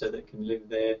forests so they can live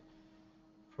there.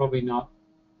 Probably not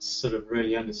sort of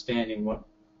really understanding what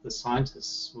the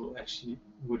scientists would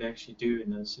actually do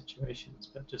in those situations,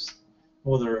 but just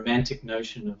more the romantic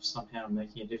notion of somehow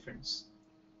making a difference.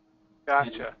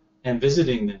 Gotcha. And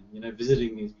visiting them,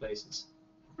 visiting these places.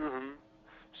 Mm-hmm.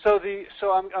 So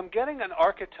I'm getting an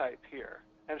archetype here,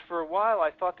 and for a while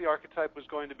I thought the archetype was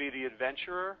going to be the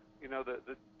adventurer,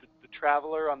 the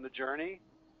traveler on the journey,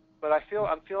 but I'm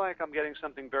feeling like I'm getting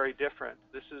something very different.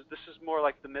 This is more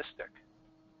like the mystic.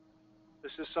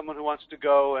 This is someone who wants to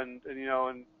go and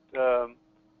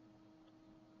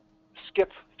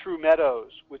skip through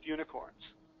meadows with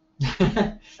unicorns,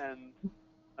 and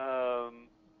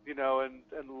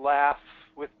and laugh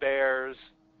with bears,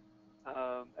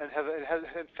 and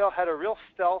had a real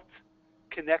felt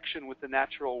connection with the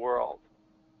natural world.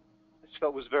 It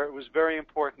felt was very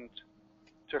important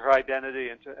to her identity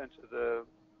and to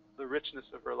the richness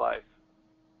of her life.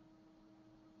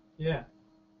 Yeah.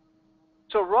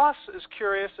 So Ross is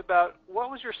curious about, what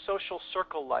was your social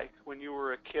circle like when you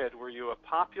were a kid? Were you a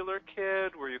popular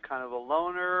kid? Were you kind of a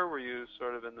loner? Were you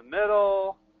sort of in the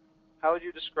middle? How would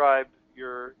you describe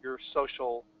your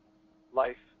social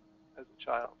life as a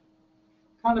child?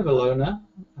 Kind of a loner,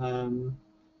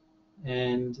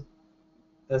 and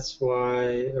that's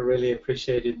why I really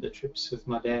appreciated the trips with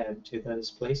my dad to those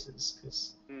places,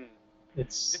 because I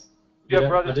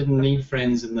didn't need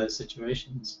friends in those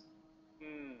situations.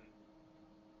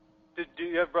 Do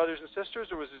you have brothers and sisters,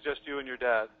 or was it just you and your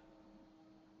dad?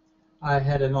 I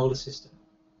had an older sister.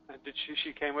 And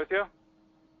she came with you?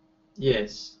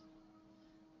 Yes.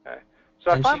 Okay.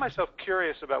 So I find myself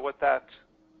curious about what that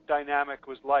dynamic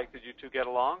was like. Did you two get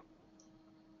along?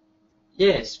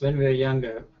 Yes, when we were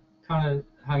younger, kind of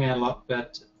hung out a lot,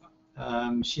 but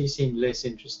she seemed less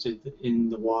interested in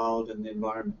the wild and the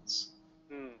environments.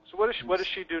 So what does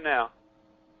she do now?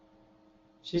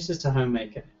 She's just a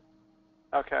homemaker.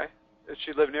 Okay. Does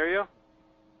she live near you?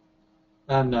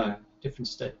 No, different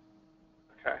state.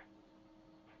 Okay.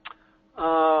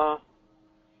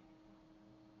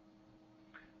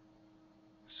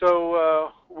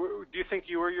 So do you think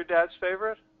you were your dad's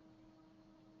favorite?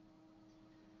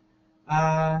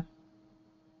 I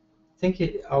think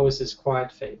I was his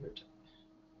quiet favorite.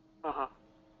 Uh-huh.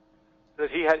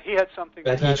 That he had something.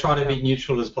 But he tried to be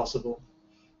neutral as possible.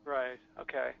 Right.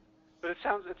 Okay. But it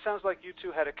sounds like you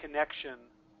two had a connection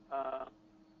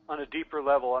on a deeper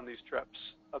level on these trips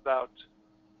about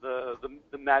the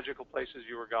magical places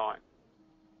you were going.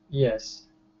 Yes.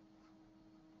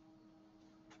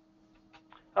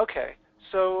 Okay.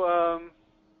 So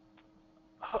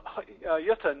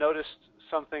Jutta noticed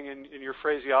something in your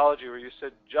phraseology where you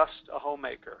said just a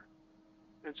homemaker.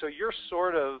 And so you're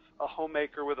sort of a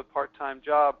homemaker with a part-time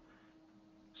job.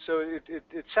 So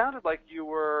it sounded like you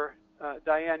were,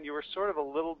 Diane, you were sort of a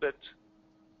little bit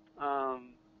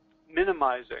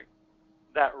minimizing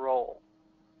that role.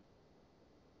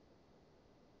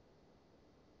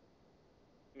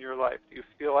 in your life? Do you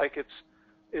feel like it's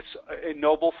a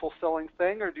noble, fulfilling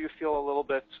thing, or do you feel a little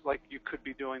bit like you could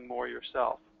be doing more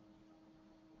yourself?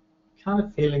 Kind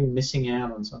of feeling missing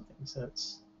out on something. So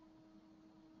it's,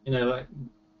 like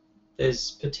there's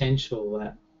potential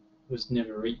that was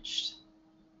never reached.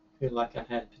 I feel like I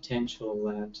had potential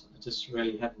that I just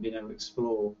really haven't been able to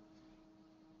explore.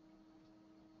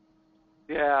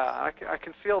 Yeah, I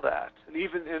can feel that. And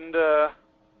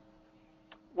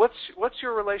what's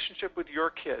your relationship with your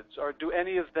kids? Or do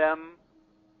any of them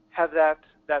have that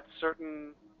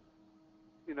certain,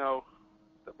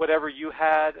 whatever you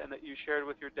had and that you shared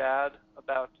with your dad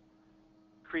about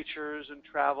creatures and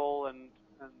travel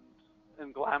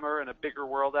and glamour and a bigger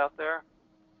world out there?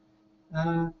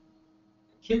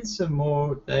 Kids are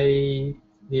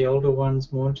the older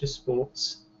ones, more into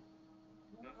sports.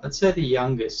 I'd say the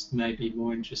youngest may be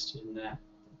more interested in that.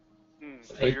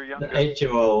 So you're younger. The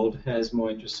 8-year-old has more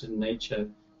interest in nature,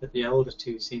 but the older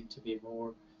two seem to be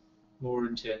more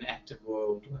into an active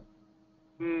world, like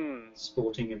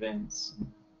sporting events.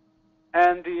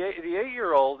 And the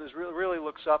 8-year-old is really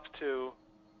looks up to,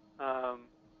 I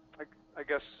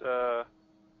guess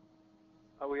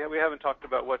we haven't talked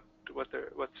about what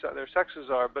their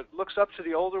sexes are, but looks up to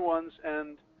the older ones,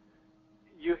 and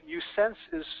you sense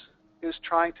is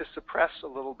trying to suppress a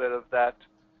little bit of that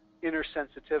inner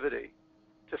sensitivity,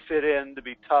 to fit in, to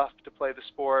be tough, to play the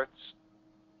sports,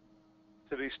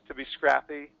 to be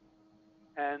scrappy,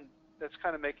 and that's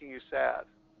kind of making you sad.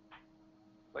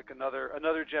 Like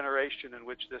another generation in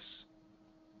which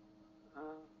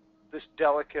this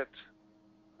delicate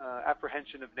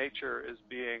apprehension of nature is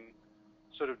being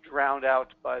sort of drowned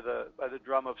out by the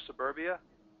drum of suburbia.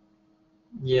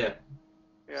 Yeah.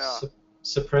 Yeah.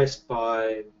 Suppressed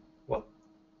by what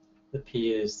the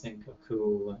peers think are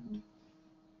cool and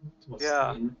what's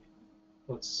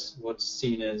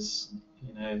seen as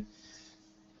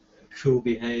cool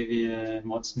behavior and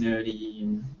what's nerdy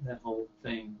and that whole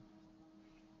thing.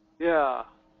 Yeah.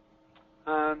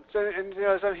 And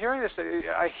as I'm hearing this,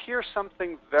 I hear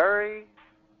something very,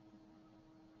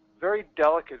 very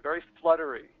delicate, very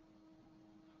fluttery,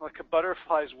 like a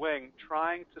butterfly's wing,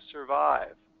 trying to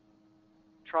survive,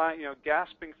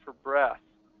 gasping for breath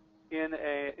in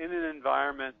an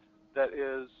environment that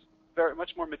is very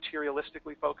much more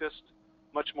materialistically focused,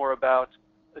 much more about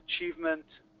achievement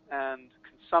and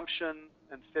consumption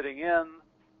and fitting in.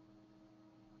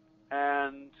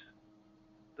 And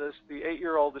the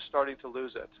 8-year-old is starting to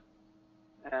lose it,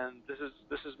 and this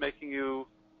is making you,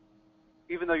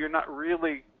 even though you're not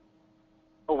really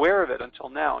aware of it until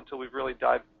we've really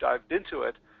dived into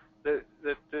it, that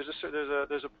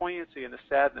there's a poignancy and a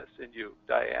sadness in you,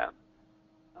 Diane.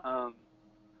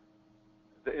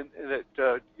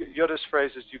 Yoda's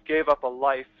phrase is, "You gave up a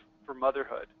life for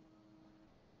motherhood."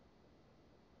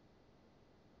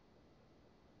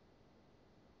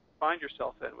 Find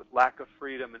yourself in with lack of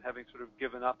freedom and having sort of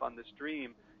given up on this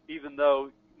dream, even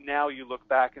though now you look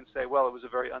back and say, well, it was a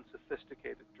very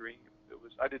unsophisticated dream.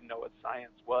 I didn't know what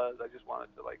science was. I just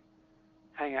wanted to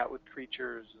hang out with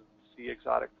creatures and see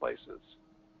exotic places.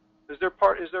 Is there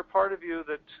part of you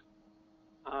that,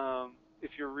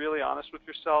 if you're really honest with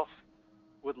yourself,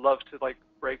 would love to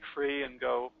break free and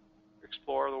go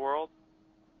explore the world?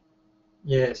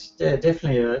 Yes,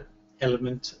 definitely a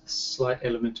slight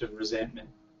element of resentment.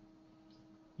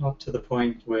 Not to the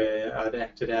point where I'd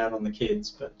acted out on the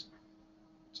kids, but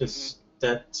just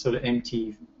that sort of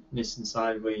emptiness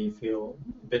inside where you feel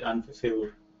a bit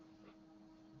unfulfilled.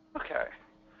 Okay.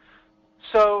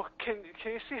 So can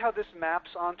you see how this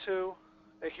maps onto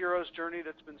a hero's journey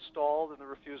that's been stalled in the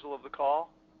refusal of the call?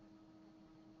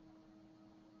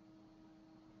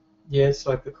 Yes,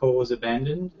 like the call was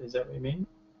abandoned. Is that what you mean?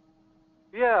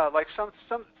 Yeah, like at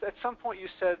some point you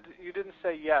didn't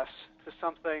say yes to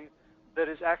something that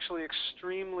is actually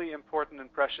extremely important and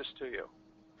precious to you.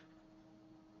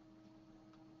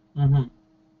 Mm-hmm.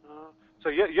 So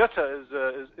Jutta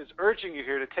is urging you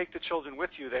here to take the children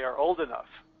with you. They are old enough.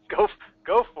 Go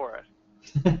for it.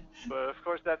 But of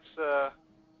course, there's a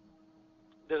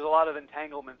lot of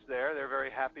entanglements there. They're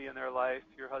very happy in their life.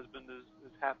 Your husband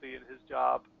is happy in his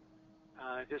job,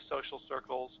 in his social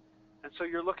circles, and so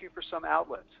you're looking for some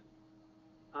outlet.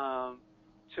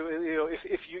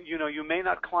 If you may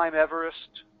not climb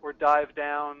Everest or dive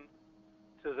down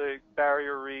to the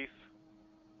Barrier Reef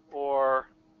or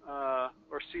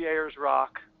see Ayers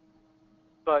Rock,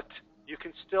 but you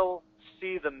can still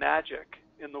see the magic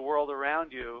in the world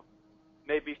around you,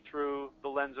 maybe through the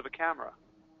lens of a camera.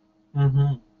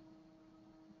 Mm-hmm.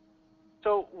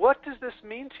 So what does this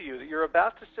mean to you, that you're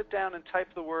about to sit down and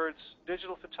type the words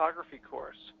digital photography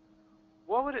course?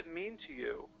 What would it mean to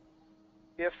you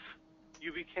if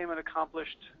you became an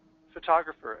accomplished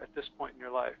photographer at this point in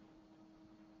your life?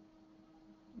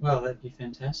 Well, that'd be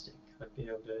fantastic. I'd be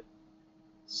able to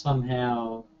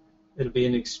somehow, it'll be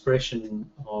an expression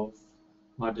of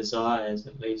my desires,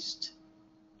 at least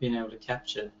being able to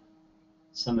capture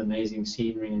some amazing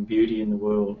scenery and beauty in the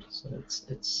world. So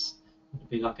it'll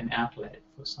be like an outlet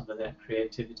for some of that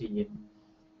creativity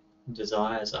and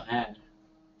desires I had.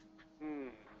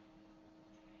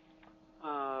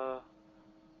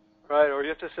 Right, or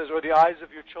Jutta says, or the eyes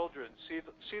of your children. See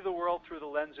the world through the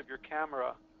lens of your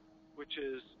camera, which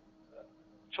is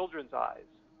children's eyes.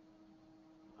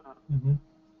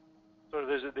 So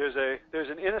there's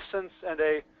an innocence and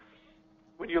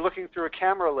when you're looking through a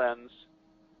camera lens,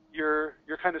 you're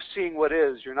kind of seeing what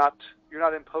is. You're not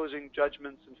imposing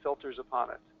judgments and filters upon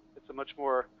it. It's a much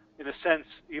more, in a sense,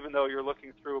 even though you're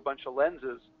looking through a bunch of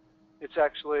lenses, it's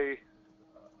actually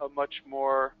a much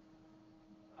more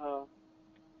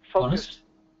focused,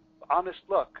 honest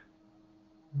look.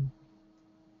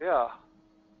 Yeah.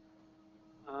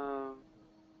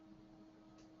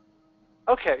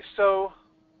 Okay, so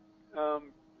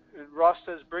Ross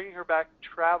says bringing her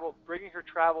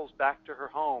travels back to her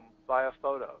home via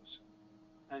photos,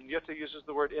 and Jutta uses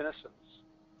the word innocence.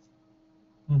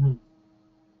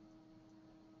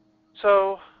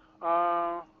 So,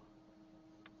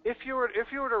 if you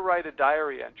were to write a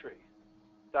diary entry,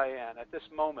 Diane, at this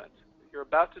moment, you're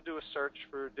about to do a search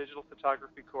for a digital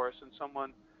photography course, and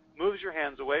someone moves your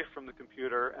hands away from the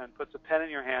computer and puts a pen in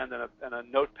your hand and a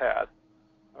notepad,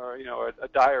 or a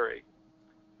diary.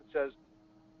 It says,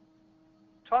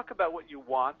 talk about what you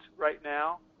want right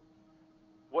now,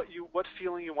 what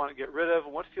feeling you want to get rid of,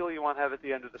 and what feeling you want to have at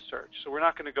the end of the search. So we're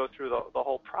not going to go through the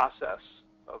whole process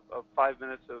of 5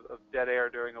 minutes of dead air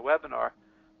during a webinar,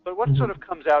 but what sort of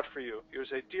comes out for you? You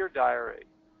say, dear diary,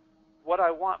 what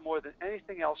I want more than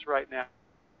anything else right now.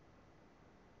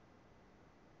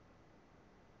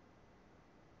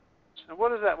 And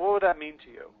what would that mean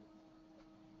to you?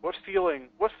 What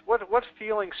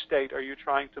feeling state are you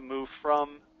trying to move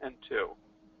from and to?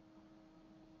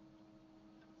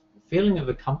 Feeling of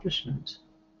accomplishment,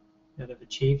 that I've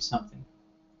achieved something.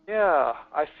 Yeah,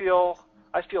 I feel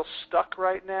stuck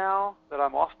right now, that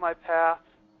I'm off my path,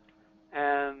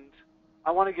 and I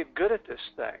want to get good at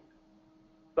this thing.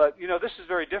 But this is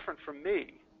very different from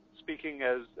me. Speaking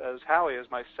as Howie, as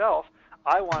myself,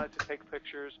 I wanted to take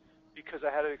pictures because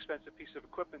I had an expensive piece of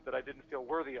equipment that I didn't feel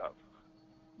worthy of.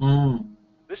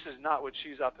 This is not what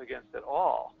she's up against at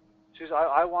all.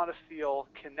 I want to feel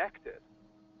connected.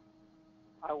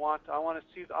 I want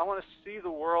to see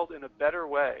the world in a better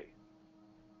way,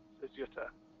 says Jutta.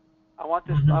 I want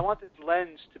this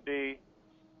lens to be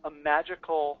a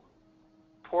magical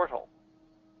portal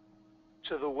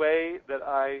to the way that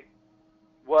I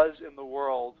was in the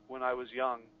world when I was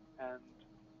young and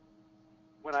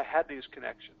when I had these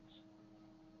connections.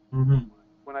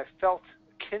 When I felt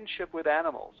kinship with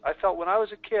animals. I felt when I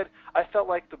was a kid, I felt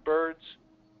like the birds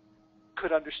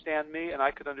could understand me and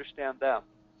I could understand them.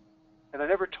 And I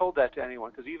never told that to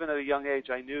anyone, because even at a young age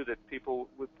I knew that people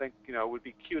would think, would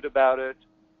be cute about it.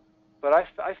 But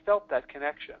I felt that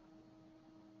connection.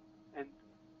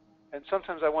 And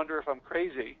sometimes I wonder if I'm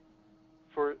crazy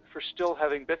for still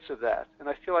having bits of that. And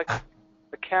I feel like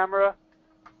the camera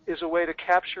is a way to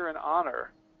capture and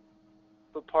honor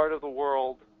the part of the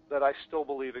world that I still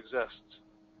believe exists.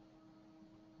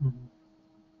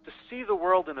 To see the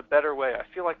world in a better way. I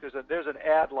feel like there's an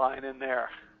ad line in there.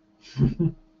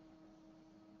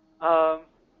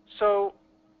 So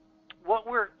what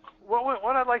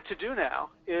I'd like to do now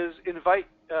is invite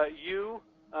you,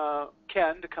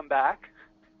 Ken, to come back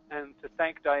and to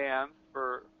thank Diane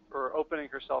for opening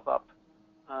herself up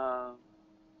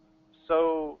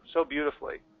so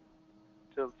beautifully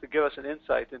to give us an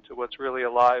insight into what's really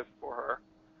alive for her.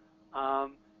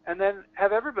 And then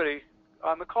have everybody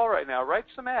on the call right now write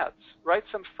some ads, write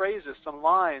some phrases, some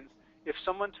lines. If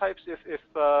someone types, if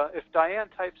Diane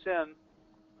types in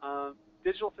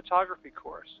digital photography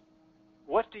course,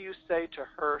 what do you say to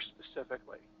her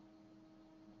specifically?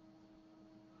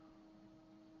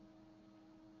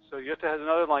 So Jutta has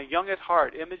another line, young at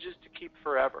heart, images to keep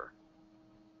forever.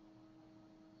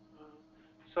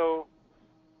 So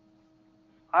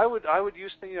I would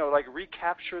use things, like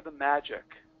recapture the magic.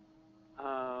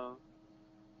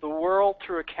 The world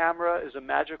through a camera is a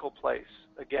magical place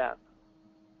again.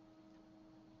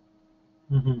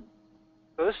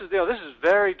 So this is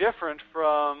very different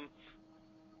from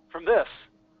this,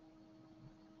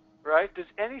 right? Does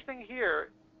anything here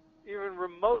even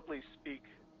remotely speak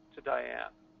to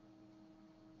Diane?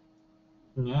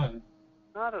 No.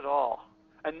 Not at all.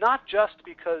 And not just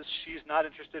because she's not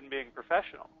interested in being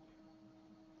professional.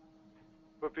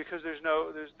 but because there's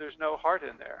no heart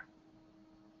in there.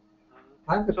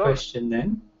 I have a question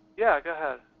then. Yeah, go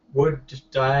ahead. Would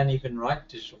Diane even write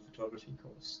digital photography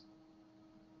course?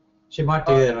 She might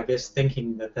do that, I guess,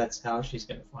 thinking that that's how she's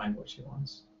going to find what she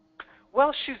wants.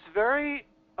 Well, she's very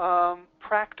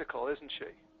practical, isn't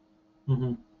she?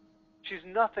 Mm-hmm. She's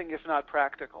nothing if not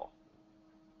practical.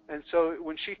 And so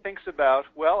when she thinks about,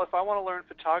 well, if I want to learn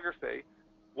photography,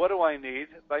 what do I need?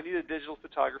 I need a digital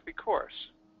photography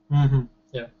course. Mm-hmm.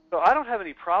 Yeah. So I don't have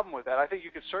any problem with that. I think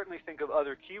you could certainly think of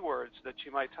other keywords that she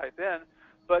might type in,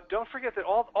 but don't forget that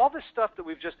all this stuff that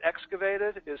we've just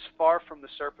excavated is far from the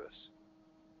surface.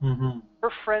 Mm-hmm.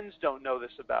 Her friends don't know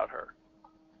this about her.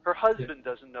 Her husband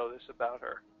doesn't know this about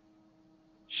her.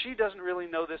 She doesn't really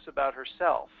know this about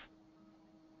herself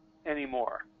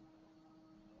anymore.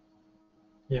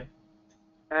 Yeah.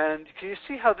 And can you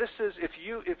see how this is, if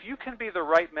you can be the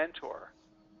right mentor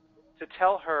to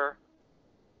tell her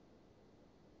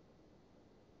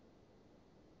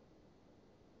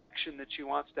action that she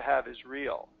wants to have is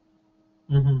real,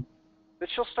 Mm-hmm. that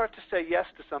she'll start to say yes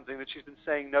to something that she's been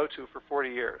saying no to for 40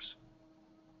 years.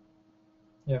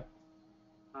 Yeah.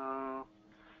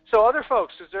 So other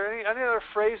folks, is there any other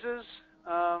phrases?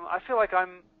 I feel like I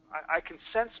can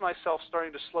sense myself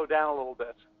starting to slow down a little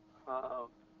bit.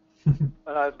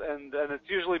 And it's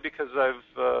usually because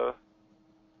I've,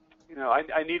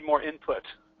 I need more input.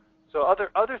 So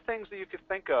other things that you could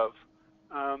think of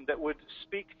that would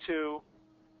speak to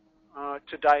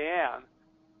Diane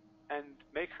and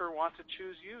make her want to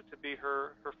choose you to be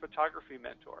her photography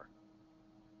mentor.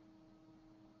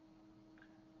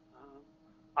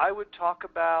 I would talk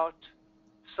about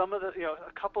some of the,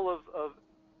 a couple of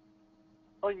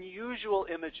unusual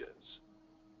images.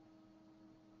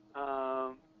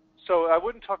 So I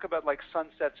wouldn't talk about like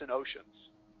sunsets and oceans,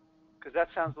 because that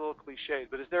sounds a little cliched.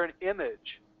 But is there an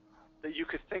image that you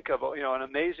could think of, an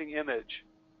amazing image?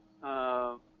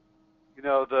 The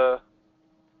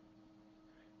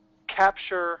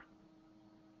capture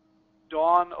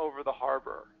dawn over the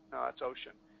harbor. No, that's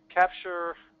ocean.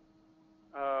 Capture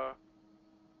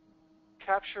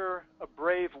a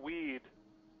brave weed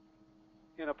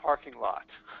in a parking lot.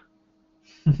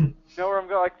 You know where I'm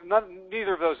going? Like,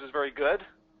 neither of those is very good.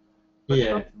 But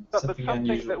yeah, something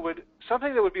unusual. that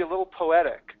would be a little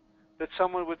poetic, that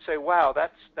someone would say, "Wow,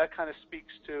 that kind of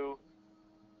speaks to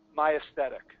my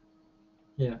aesthetic."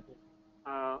 Yeah.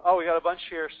 We got a bunch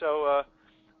here. So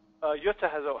Jutta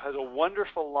has a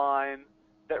wonderful line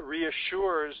that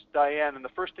reassures Diane, and the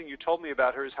first thing you told me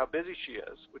about her is how busy she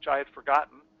is, which I had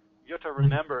forgotten. Jutta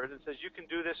remembered and says, "You can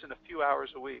do this in a few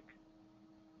hours a week."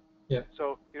 Yeah.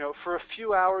 So, for a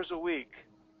few hours a week,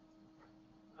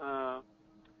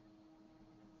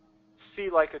 see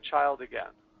like a child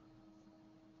again.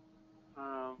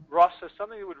 Ross says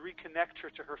something that would reconnect her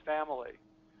to her family.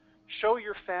 Show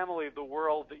your family the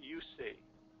world that you see,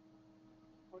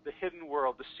 or the hidden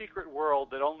world, the secret world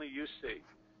that only you see.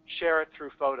 Share it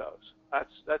through photos.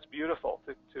 That's beautiful,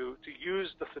 to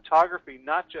use the photography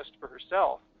not just for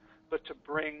herself, but to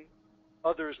bring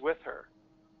others with her.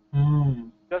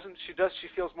 She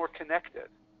feels more connected.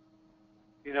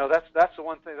 That's the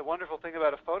one thing. The wonderful thing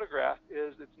about a photograph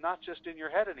is it's not just in your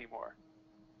head anymore.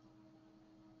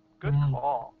 Good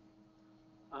call.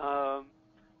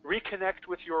 Reconnect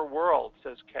with your world,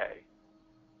 says Kay.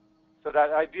 So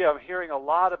that idea, I'm hearing a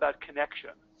lot about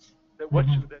connection. That what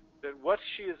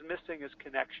she is missing is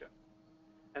connection.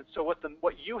 And so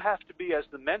what you have to be as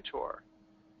the mentor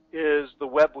is the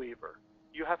web weaver.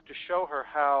 You have to show her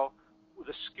how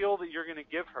the skill that you're going to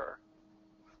give her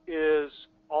is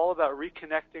all about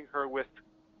reconnecting her with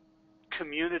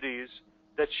communities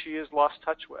that she has lost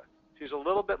touch with. She's a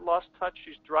little bit lost touch.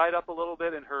 She's dried up a little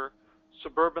bit in her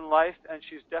suburban life, and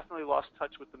she's definitely lost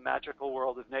touch with the magical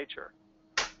world of nature.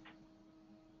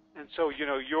 And so,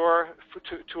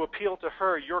 to appeal to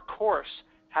her, your course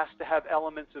has to have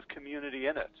elements of community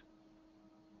in it.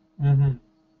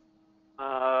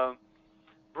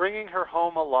 Bringing her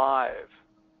home alive.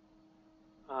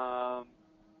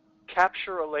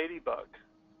 Capture a ladybug.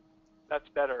 That's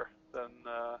better than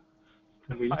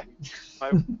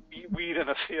my weed in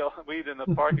a field, weed in the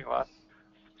parking lot.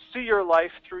 See your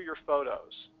life through your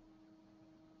photos.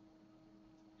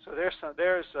 So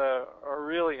there's a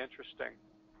really interesting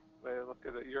way to look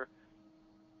at it.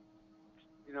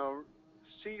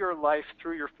 See your life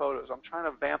through your photos. I'm trying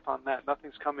to vamp on that.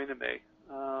 Nothing's coming to me.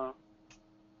 But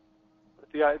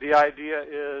the idea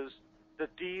is that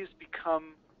these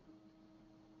become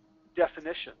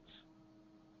definitions.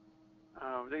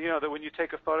 That when you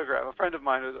take a photograph, a friend of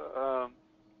mine, a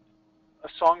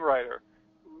songwriter,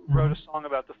 wrote a song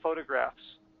about the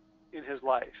photographs in his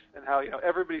life, and how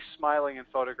everybody's smiling in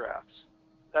photographs.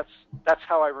 That's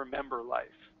how I remember life,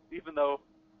 even though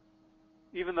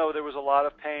there was a lot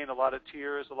of pain, a lot of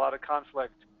tears, a lot of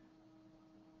conflict.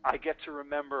 I get to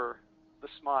remember the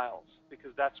smiles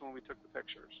because that's when we took the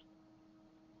pictures.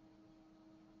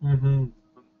 Mm-hmm.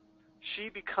 She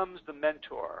becomes the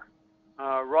mentor.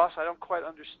 Ross, I don't quite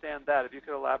understand that. If you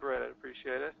could elaborate, I'd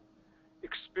appreciate it.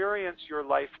 Experience your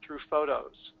life through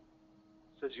photos,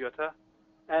 says Jutta,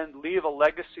 and leave a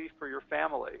legacy for your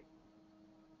family,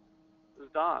 says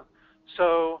Don.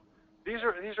 So these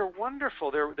are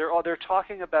wonderful. They're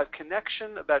talking about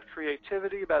connection, about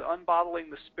creativity, about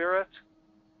unbottling the spirit.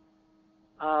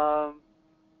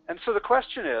 And so the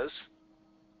question is,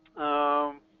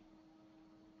 are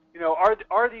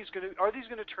these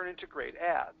going to turn into great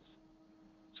ads?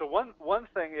 So one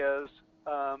thing is,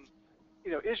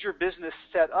 is your business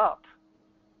set up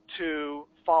to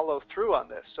follow through on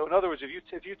this? So in other words,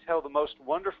 if you tell the most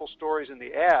wonderful stories in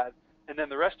the ad, and then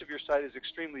the rest of your site is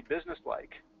extremely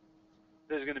businesslike,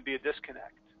 there's going to be a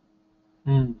disconnect.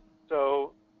 Mm.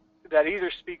 So that either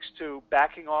speaks to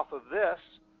backing off of this,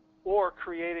 or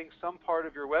creating some part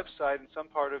of your website and some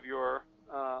part of your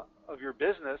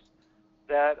business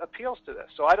that appeals to this.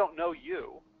 So I don't know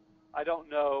you. I don't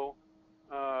know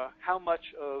how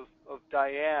much of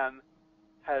Diane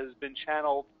has been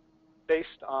channeled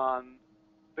based on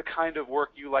the kind of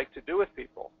work you like to do with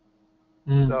people.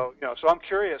 Mm. So I'm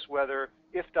curious whether,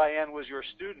 if Diane was your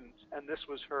student and this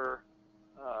was her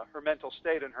mental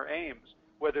state and her aims,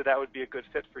 whether that would be a good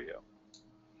fit for you.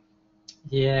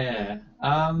 Yeah.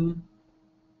 I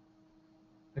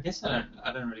guess I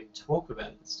don't really talk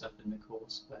about this stuff in the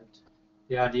course, but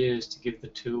the idea is to give the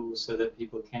tools so that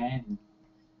people can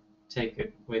take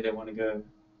it where they want to go.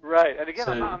 Right. And again,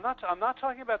 So, I'm not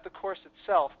talking about the course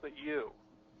itself, but you.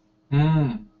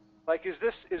 Mm. Like, is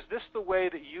this the way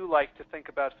that you like to think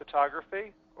about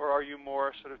photography, or are you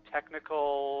more sort of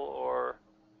technical, or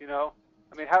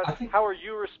I mean, how are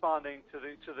you responding to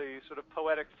the sort of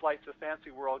poetic flights of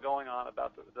fancy we're all going on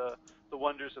about the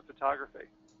wonders of photography?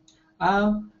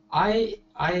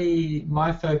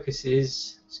 My focus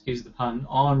is, excuse the pun,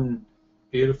 on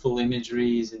beautiful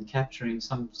imageries and capturing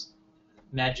some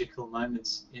magical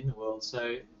moments in the world.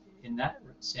 So in that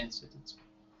sense,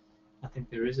 I think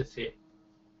there is a fit.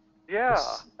 Yeah,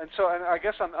 and I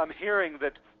guess I'm hearing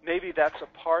that maybe that's a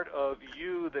part of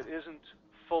you that isn't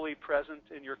fully present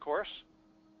in your course.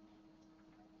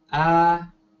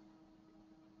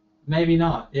 Maybe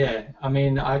not. Yeah. I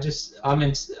mean, I'm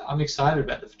excited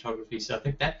about the photography, so I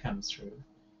think that comes through.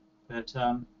 But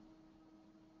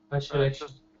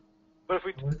But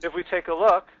if we take a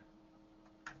look,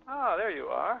 there you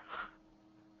are.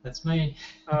 That's me.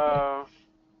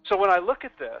 So when I look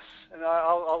at this, and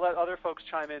I'll let other folks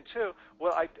chime in too.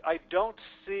 Well, I don't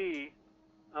see.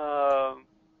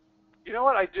 You know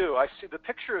what I do? I see the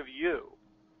picture of you,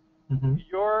 Mm-hmm.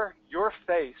 your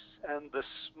face, and the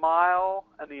smile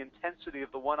and the intensity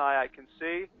of the one eye I can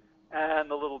see,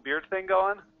 and the little beard thing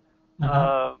going.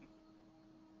 Uh-huh.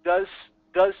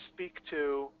 Does speak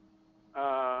to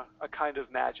a kind of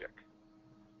magic.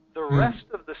 The rest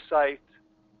of the site,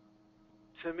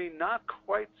 to me, not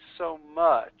quite so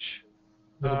much.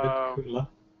 A little bit cooler.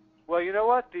 Well, you know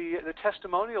what? The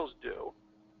testimonials do.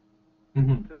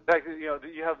 Mm-hmm. In fact,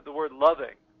 you have the word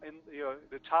loving. In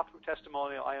the top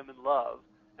testimonial, I am in love,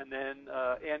 and then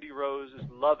Andy Rose is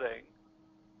loving,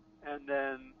 and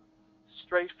then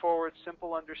straightforward,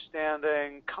 simple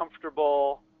understanding,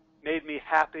 comfortable, made me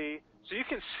happy. So you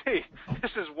can see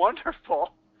this is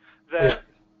wonderful that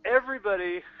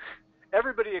everybody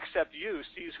except you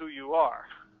sees who you are.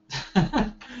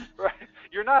 Right?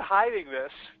 You're not hiding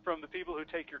this from the people who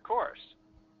take your course.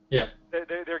 Yeah.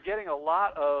 They're getting a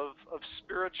lot of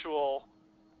spiritual,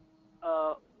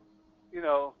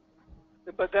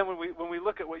 But then when we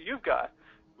look at what you've got,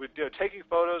 with taking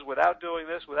photos without doing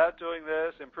this,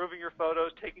 improving your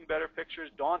photos, taking better pictures,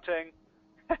 daunting,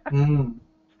 and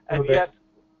yet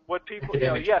what people,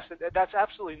 yes, that's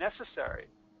absolutely necessary.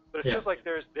 But it feels like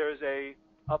there's a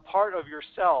part of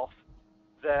yourself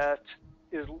that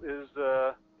is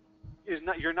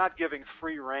not, you're not giving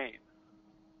free rein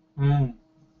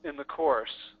in the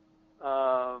course.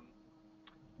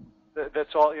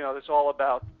 That's all that's all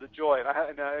about the joy. And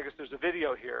I guess there's a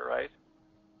video here, right?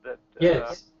 That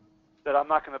I'm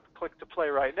not going to click to play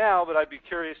right now, but I'd be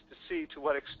curious to see to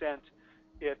what extent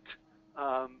it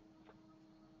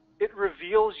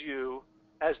reveals you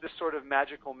as this sort of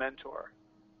magical mentor.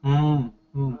 Now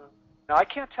I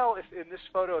can't tell if in this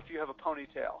photo if you have a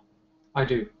ponytail. I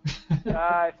do.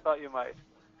 I thought you might.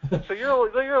 So you're a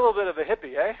little bit of a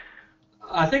hippie, eh?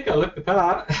 I think I look the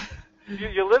part.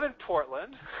 you live in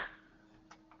Portland.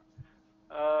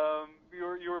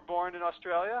 You were born in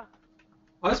Australia?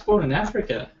 I was born in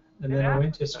Africa, and then I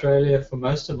went to Australia for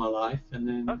most of my life, and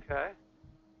then... Okay.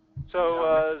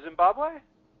 So, Zimbabwe?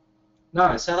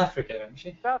 No, South Africa,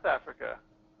 actually. South Africa.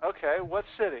 Okay. What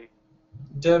city?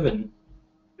 Durban.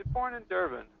 You're born in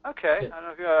Durban. Okay. Yeah. I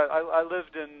don't know. I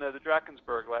lived in the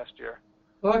Drakensberg last year.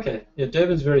 Oh, okay. Yeah,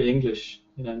 Durban's very English.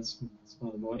 You know, it's one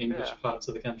of the more English parts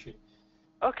of the country.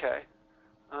 Okay.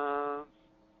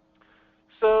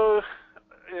 So,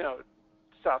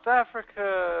 South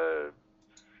Africa,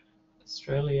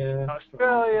 Australia.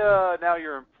 Now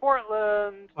you're in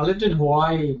Portland. I lived in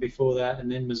Hawaii before that,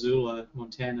 and then Missoula,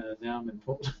 Montana. Now I'm in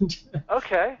Portland.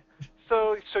 Okay.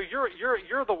 So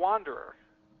you're the wanderer.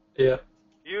 Yeah.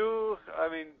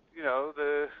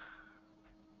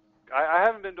 I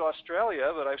haven't been to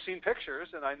Australia, but I've seen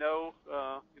pictures, and I know,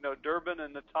 Durban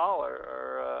and Natal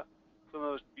are some of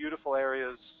the most beautiful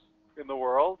areas in the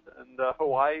world, and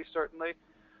Hawaii certainly.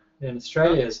 Yeah, and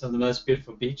Australia has some of the most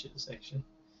beautiful beaches, actually.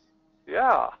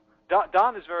 Yeah.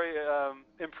 Don is very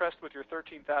impressed with your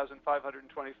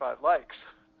 13,525 likes.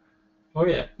 Oh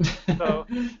yeah. so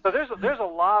there's a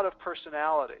lot of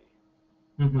personality.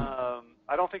 Mm-hmm.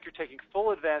 I don't think you're taking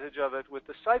full advantage of it with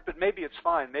the site, but maybe it's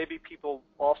fine. Maybe people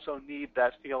also need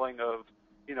that feeling of,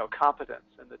 competence,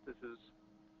 and that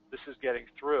this is getting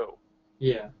through.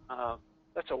 Yeah.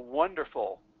 That's a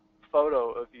wonderful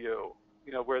photo of you.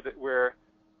 Where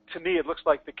to me it looks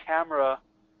like the camera,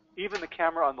 even the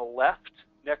camera on the left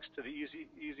next to the easy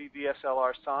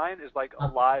DSLR sign, is like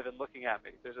alive and looking at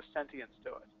me. There's a sentience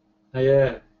to it.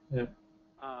 Yeah.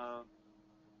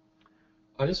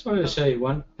 I just wanted to show you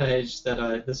one page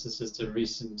that this is just a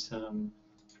recent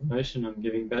promotion I'm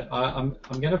giving, but I'm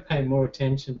going to pay more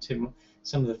attention to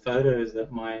some of the photos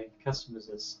that my customers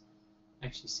are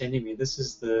actually sending me. This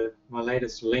is my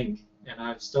latest link, and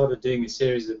I've started doing a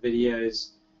series of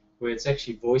videos where it's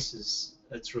actually voices,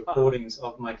 it's recordings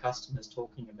of my customers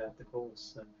talking about the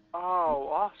course. So,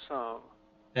 oh, awesome.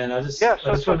 And I just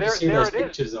wanted to see those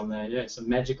pictures on there. Yeah, some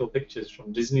magical pictures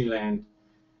from Disneyland.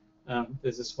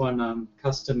 There's this one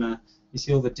customer. You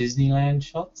see all the Disneyland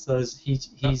shots?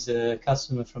 He's a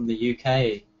customer from the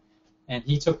UK, and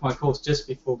he took my course just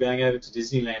before going over to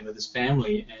Disneyland with his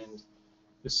family, and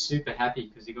was super happy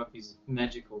because he got these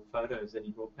magical photos that he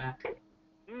brought back.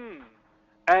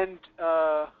 And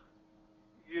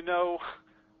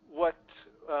what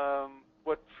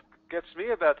gets me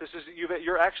about this is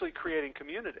you're actually creating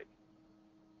community.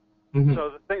 Mm-hmm.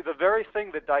 So the very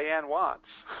thing that Diane wants,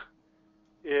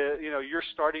 you're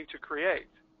starting to create.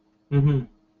 Mm-hmm.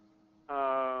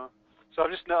 So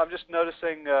I'm just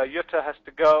noticing Jutta has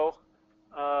to go.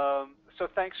 So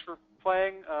thanks for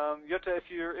playing, Jutta. If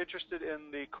you're interested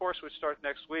in the course which starts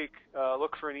next week,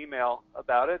 look for an email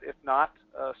about it. If not,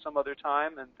 some other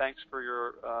time. And thanks for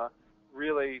your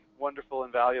really wonderful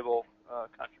and valuable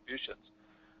contributions.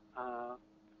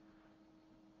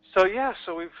 So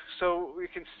we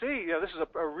can see, this is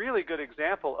a really good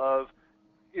example of,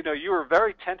 you were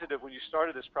very tentative when you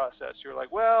started this process. You were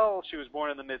like, well, she was born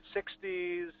in the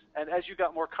mid-'60s, and as you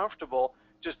got more comfortable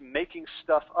just making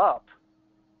stuff up,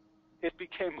 it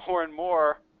became more and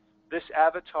more this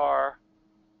avatar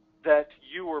that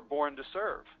you were born to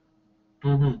serve.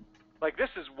 Mm-hmm. Like, this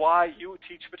is why you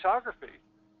teach photography,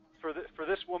 for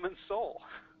this woman's soul.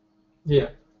 Yeah.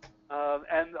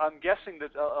 And I'm guessing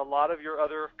that a lot of your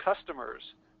other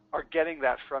customers are getting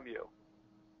that from you.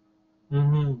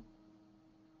 Mm-hmm.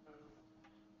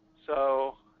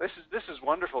 So this is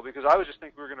wonderful, because I was just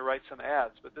thinking we were going to write some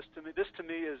ads, but this to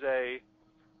me is a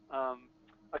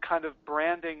kind of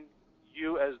branding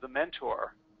you as the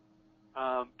mentor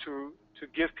to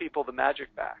give people the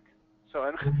magic back. So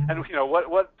and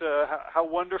how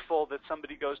wonderful that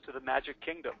somebody goes to the Magic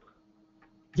Kingdom.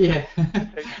 Yeah.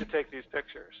 to take these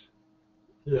pictures.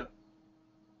 Yeah.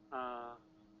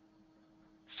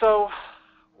 So,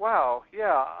 wow,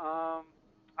 yeah.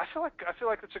 I feel like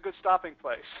it's a good stopping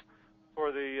place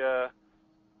for the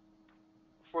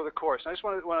course. I just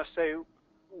want to say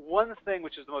one thing,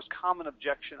 which is the most common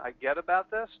objection I get about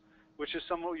this, which is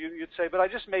you'd say, but I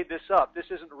just made this up. This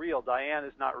isn't real. Diane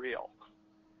is not real.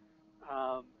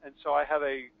 And so I have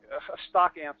a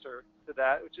stock answer to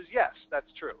that, which is yes,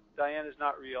 that's true. Diane is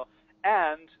not real.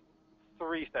 And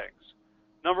three things.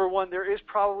 Number one, there is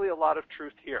probably a lot of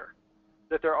truth here,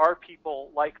 that there are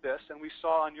people like this, and we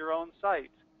saw on your own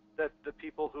site that the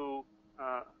people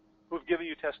who've given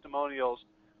you testimonials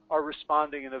are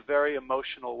responding in a very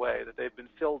emotional way, that they've been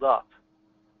filled up,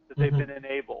 that they've been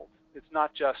enabled. It's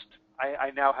not just,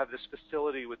 I now have this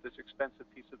facility with this expensive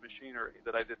piece of machinery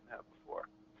that I didn't have before.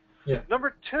 Yeah.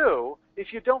 Number two,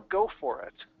 if you don't go for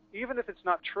it, even if it's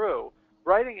not true,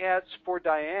 writing ads for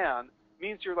Diane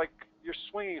means you're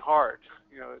swinging hard.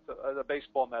 It's a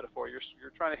baseball metaphor. You're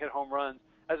trying to hit home runs,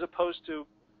 as opposed to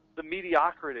the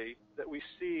mediocrity that we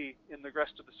see in the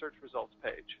rest of the search results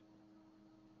page.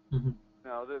 Mm-hmm.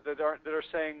 That are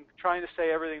trying to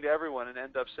say everything to everyone and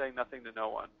end up saying nothing to no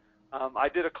one. I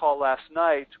did a call last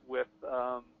night with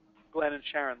Glenn and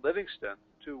Sharon Livingston,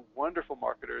 two wonderful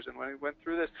marketers, and when we went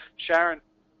through this, Sharon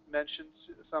mentioned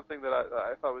something that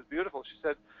I thought was beautiful. She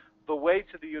said, the way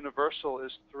to the universal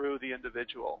is through the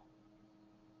individual,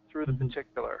 through the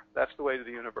particular. That's the way to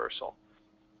the universal.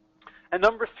 And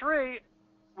number three,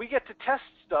 we get to test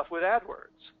stuff with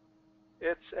AdWords.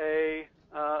 It's a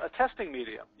testing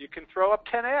medium. You can throw up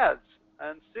 10 ads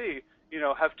and see,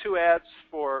 have 2 ads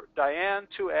for Diane,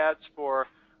 2 ads for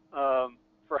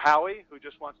Howie, who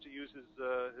just wants to use his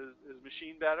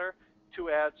machine better, 2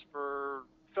 ads for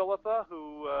Philippa,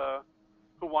 who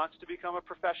wants to become a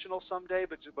professional someday,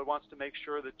 but wants to make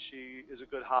sure that she is a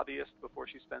good hobbyist before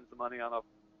she spends the money on a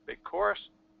big course.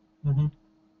 Mm-hmm.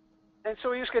 And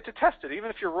so you just get to test it. Even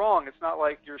if you're wrong, it's not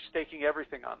like you're staking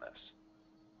everything on this.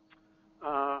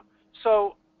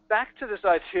 So back to this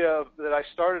idea that I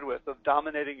started with of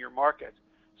dominating your market.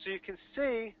 So you can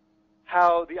see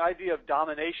how the idea of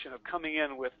domination, of coming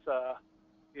in with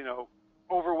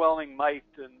overwhelming might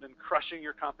and crushing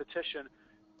your competition,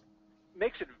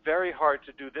 makes it very hard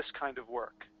to do this kind of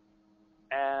work.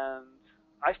 And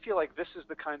I feel like this is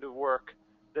the kind of work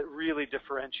that really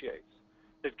differentiates,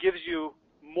 that gives you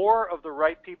more of the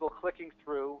right people clicking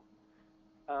through,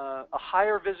 a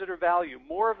higher visitor value.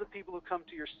 More of the people who come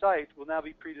to your site will now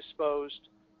be predisposed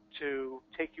to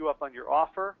take you up on your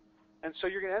offer. And so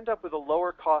you're going to end up with a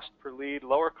lower cost per lead,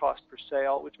 lower cost per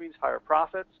sale, which means higher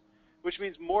profits, which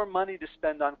means more money to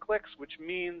spend on clicks, which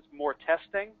means more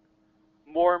testing,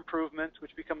 more improvements,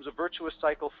 which becomes a virtuous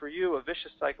cycle for you, a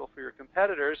vicious cycle for your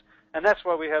competitors. And that's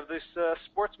why we have this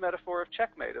sports metaphor of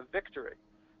checkmate, of victory.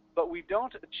 But we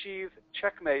don't achieve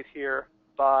checkmate here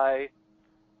by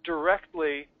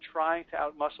directly trying to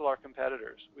outmuscle our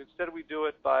competitors. Instead, we do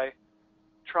it by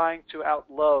trying to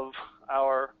outlove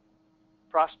our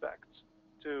prospects,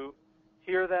 to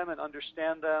hear them and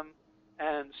understand them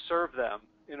and serve them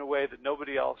in a way that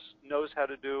nobody else knows how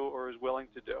to do or is willing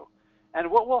to do.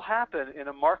 And what will happen in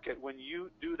a market when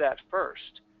you do that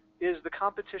first is the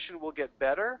competition will get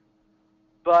better,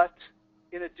 but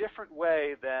in a different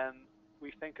way than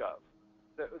we think of.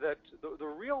 The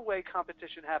real way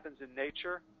competition happens in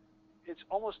nature, it's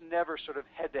almost never sort of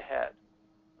head-to-head.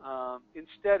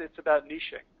 Instead, it's about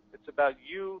niching. It's about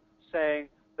you saying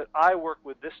that I work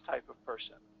with this type of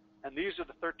person. And these are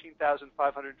the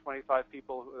 13,525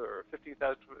 people or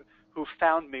 15,000 who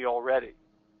found me already.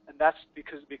 And that's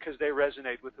because they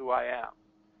resonate with who I am.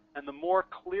 And the more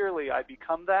clearly I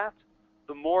become that,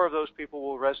 the more of those people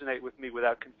will resonate with me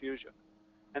without confusion.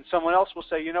 And someone else will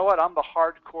say, you know what, I'm the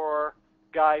hardcore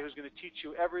guy who's going to teach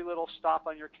you every little stop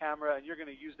on your camera, and you're going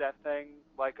to use that thing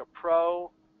like a pro.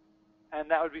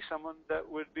 And that would be someone that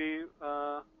would be,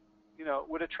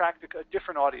 would attract a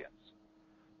different audience.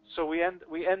 So we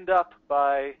end up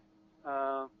by,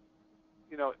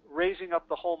 raising up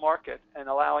the whole market and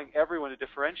allowing everyone to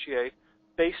differentiate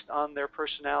based on their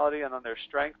personality and on their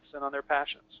strengths and on their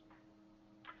passions.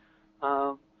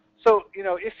 So,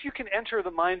 if you can enter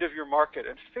the mind of your market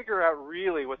and figure out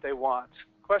really what they want,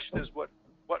 the question is, what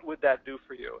would that do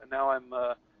for you? And now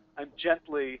I'm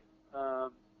gently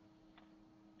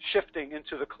shifting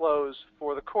into the close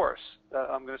for the course that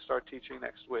I'm going to start teaching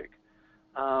next week.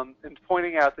 And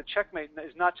pointing out that Checkmate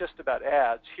is not just about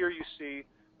ads. Here you see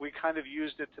we kind of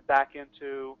used it to back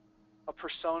into a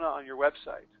persona on your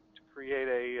website to create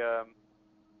a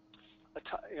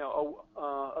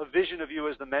vision of you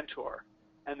as the mentor.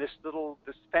 And this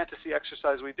fantasy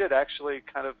exercise we did actually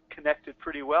kind of connected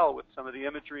pretty well with some of the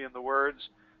imagery and the words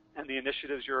and the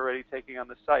initiatives you're already taking on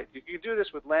the site. You can do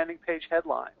this with landing page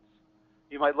headlines.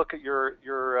 You might look at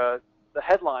the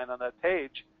headline on that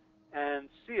page and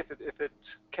see if it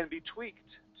can be tweaked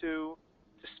to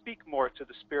speak more to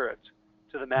the spirit,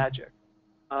 to the magic.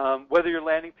 Whether your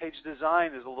landing page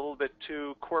design is a little bit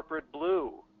too corporate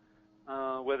blue,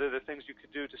 whether there are things you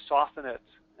could do to soften it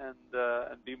and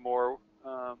be more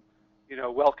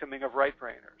welcoming of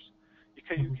right-brainers.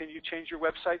 Can you change your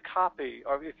website copy,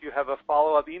 or if you have a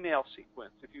follow-up email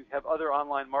sequence, if you have other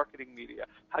online marketing media,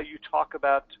 how you talk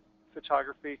about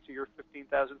photography to your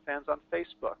 15,000 fans on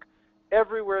Facebook.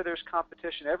 Everywhere there's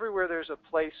competition, everywhere there's a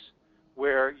place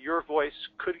where your voice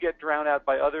could get drowned out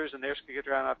by others and theirs could get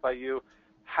drowned out by you,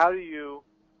 how do you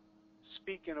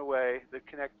speak in a way that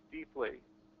connects deeply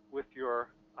with your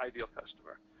ideal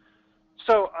customer?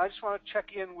 So I just want to check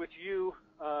in with you,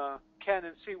 Ken,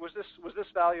 and see was this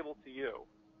valuable to you?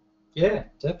 Yeah,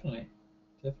 definitely,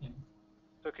 definitely.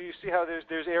 So can you see how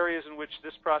there's areas in which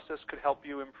this process could help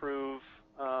you improve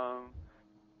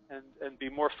and be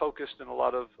more focused in a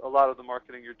lot of the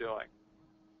marketing you're doing?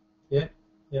 Yeah,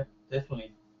 yeah,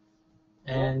 definitely.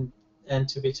 Cool. And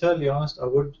to be totally honest,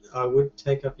 I would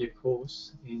take up your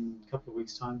course in a couple of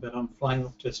weeks' time, but I'm flying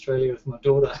off to Australia with my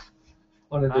daughter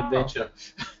on an Oh, adventure.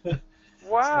 So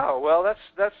wow. Well,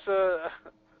 that's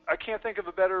I can't think of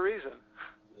a better reason.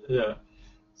 yeah,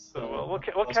 So so we'll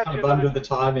I was catch kind you of bummed another. with the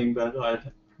timing, but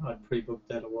I'd pre-booked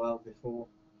that a while before.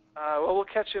 Well, we'll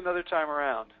catch you another time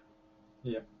around.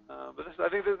 Yeah, But I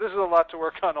think this is a lot to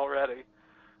work on already.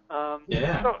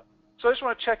 yeah. So I just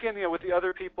want to check in, with the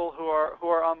other people who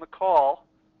are on the call.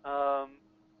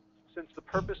 Since the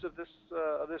purpose of this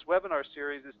webinar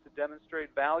series is to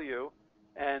demonstrate value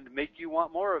and make you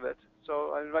want more of it.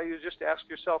 So I invite you just to ask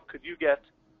yourself, could you get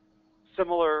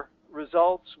similar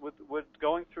results with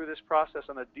going through this process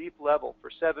on a deep level for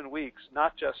 7 weeks,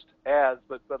 not just ads,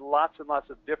 but lots and lots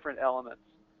of different elements.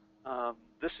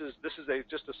 This is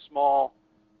just a small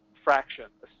fraction,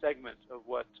 a segment of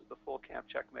what the full camp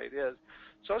Checkmate is.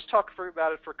 So let's talk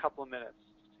about it for a couple of minutes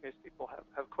in case people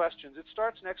have questions. It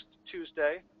starts next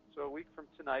Tuesday, so a week from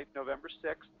tonight, November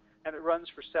 6th, and it runs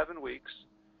for 7 weeks.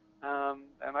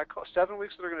 And I call 7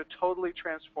 weeks that are going to totally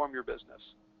transform your business.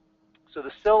 So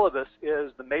the syllabus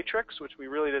is the matrix, which we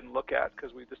really didn't look at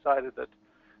because we decided that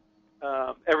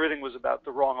everything was about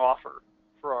the wrong offer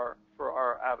for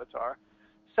our avatar.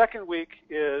 Second week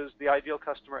is the ideal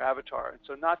customer avatar. And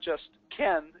so not just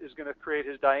Ken is going to create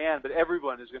his Diane, but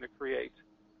everyone is going to create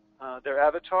their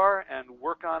avatar and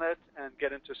work on it and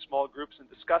get into small groups and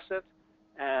discuss it.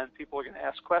 And people are going to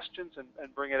ask questions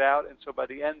and bring it out. And so by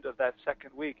the end of that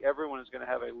second week, everyone is going to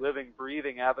have a living,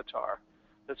 breathing avatar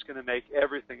that's going to make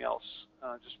everything else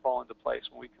just fall into place.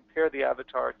 When we compare the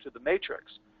avatar to the matrix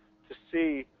to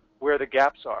see where the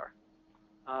gaps are.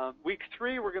 Week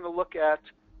 3, we're going to look at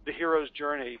the hero's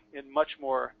journey in much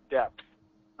more depth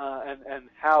and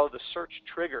how the search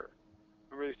trigger,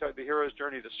 remember we started the hero's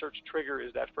journey, the search trigger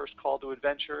is that first call to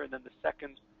adventure, and then the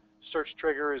second search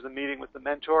trigger is the meeting with the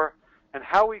mentor, and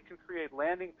how we can create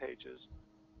landing pages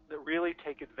that really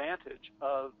take advantage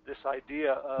of this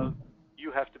idea of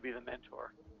you have to be the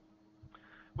mentor.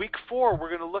 Week 4, we're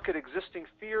going to look at existing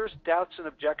fears, doubts, and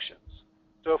objections.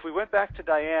 So if we went back to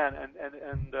Diane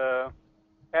and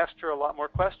asked her a lot more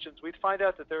questions, we'd find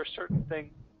out that there are certain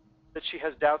things that she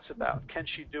has doubts about. Can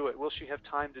she do it? Will she have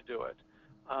time to do it?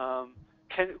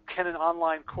 Can an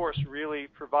online course really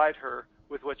provide her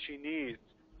with what she needs?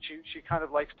 She kind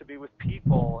of likes to be with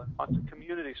people and wants a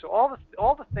community. So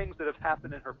all the things that have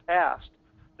happened in her past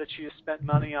that she has spent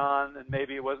money on and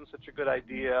maybe it wasn't such a good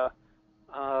idea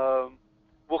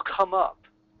will come up,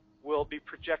 will be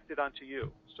projected onto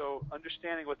you. So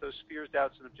understanding what those fears,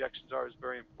 doubts, and objections are is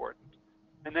very important.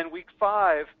 And then week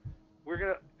 5, we're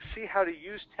going to see how to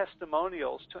use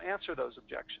testimonials to answer those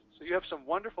objections. So you have some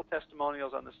wonderful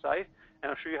testimonials on the site,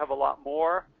 and I'm sure you have a lot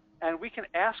more. And we can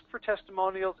ask for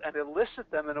testimonials and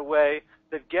elicit them in a way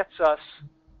that gets us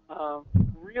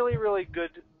really, really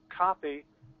good copy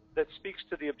that speaks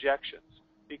to the objections.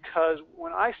 Because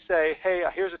when I say, hey,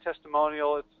 here's a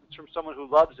testimonial, it's from someone who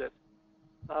loves it,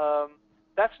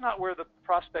 that's not where the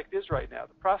prospect is right now.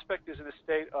 The prospect is in a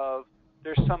state of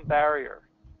there's some barrier.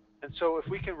 And so if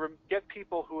we can get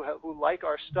people who like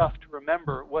our stuff to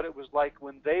remember what it was like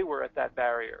when they were at that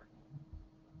barrier,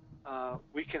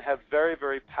 we can have very,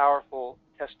 very powerful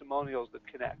testimonials that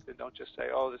connect and don't just say,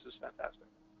 oh, this is fantastic.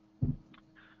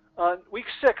 Week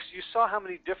 6, you saw how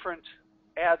many different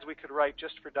ads we could write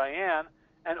just for Diane,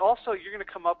 and also you're going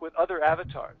to come up with other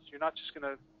avatars. You're not just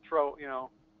going to throw,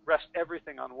 rest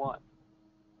everything on one.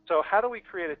 So how do we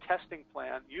create a testing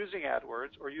plan using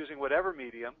AdWords or using whatever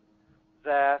medium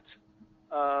that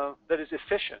is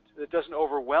efficient, that doesn't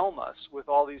overwhelm us with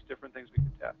all these different things we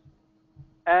can test?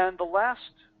 And the last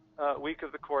week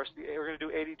of the course, we're going to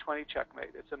do 80-20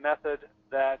 Checkmate. It's a method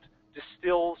that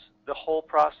distills the whole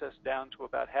process down to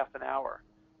about half an hour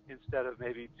instead of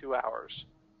maybe 2 hours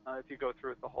if you go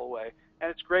through it the whole way. And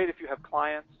it's great if you have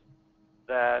clients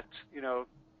that,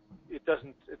 it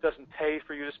doesn't pay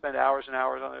for you to spend hours and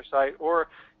hours on their site, or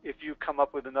if you come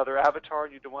up with another avatar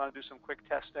and you want to do some quick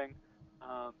testing,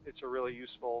 it's a really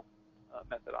useful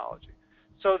methodology.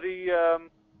 So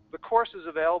the course is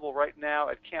available right now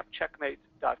at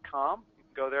campcheckmate.com. You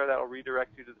can go there. That'll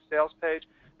redirect you to the sales page.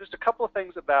 Just a couple of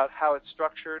things about how it's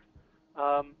structured.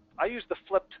 I use the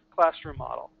flipped classroom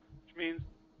model, which means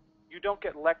you don't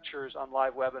get lectures on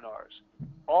live webinars.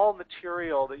 all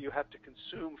material that you have to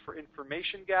consume for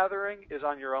information gathering is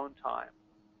on your own time.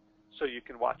 So you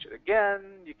can watch it again,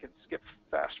 you can skip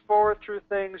fast forward through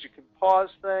things, you can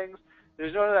pause things.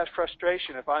 There's none of that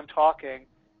frustration if I'm talking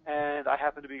and I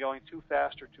happen to be going too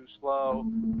fast or too slow,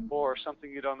 or something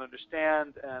you don't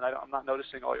understand and I'm not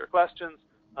noticing all your questions,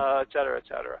 et cetera, et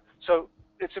cetera. So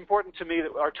it's important to me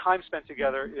that our time spent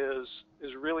together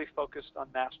is really focused on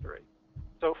mastery.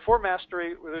 So for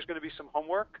mastery, there's going to be some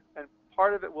homework, and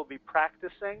part of it will be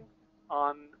practicing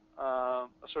on a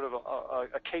sort of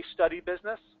a case study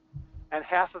business, and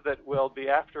half of it will be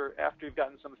after you've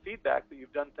gotten some feedback that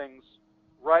you've done things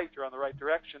right, you're on the right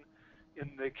direction in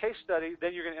the case study,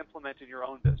 then you're going to implement in your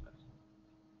own business.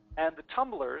 And the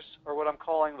tumblers are what I'm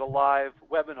calling the live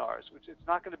webinars, which it's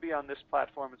not going to be on this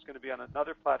platform. It's going to be on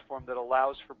another platform that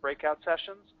allows for breakout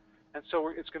sessions. And so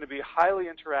it's going to be highly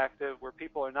interactive, where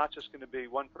people are not just going to be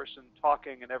one person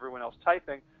talking and everyone else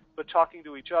typing, but talking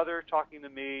to each other, talking to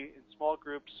me in small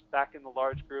groups, back in the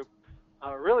large group,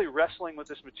 really wrestling with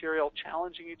this material,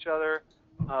 challenging each other,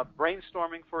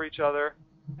 brainstorming for each other,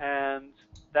 and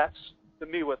that's, to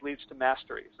me, what leads to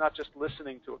mastery. It's not just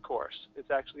listening to a course.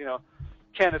 It's actually,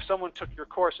 Ken, if someone took your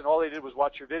course and all they did was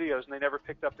watch your videos and they never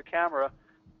picked up the camera,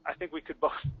 I think we could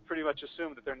both pretty much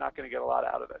assume that they're not going to get a lot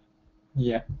out of it.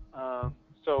 Yeah.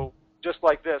 So just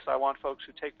like this, I want folks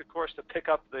who take the course to pick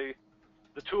up the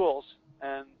tools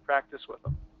and practice with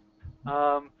them.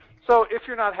 So if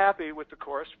you're not happy with the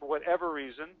course for whatever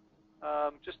reason,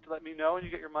 just let me know and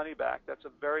you get your money back. That's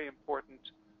a very important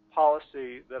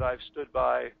policy that I've stood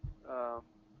by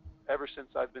ever since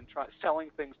I've been selling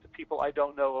things to people I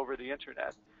don't know over the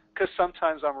internet. Because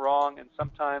sometimes I'm wrong and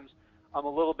sometimes I'm a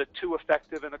little bit too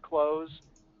effective in a close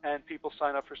and people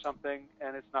sign up for something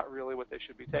and it's not really what they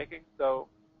should be taking. So,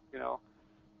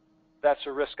 that's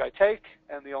a risk I take,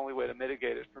 and the only way to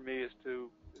mitigate it for me is to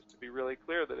be really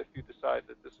clear that if you decide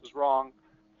that this is wrong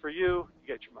for you, you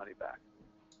get your money back.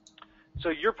 So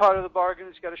your part of the bargain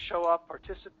is you got to show up,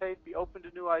 participate, be open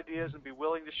to new ideas, and be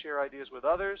willing to share ideas with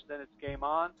others. Then it's game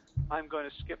on. I'm going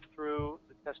to skip through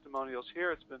the testimonials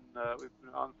here. It's been we've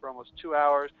been on for almost 2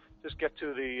 hours. Just get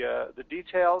to the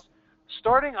details.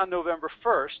 Starting on November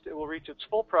 1st, it will reach its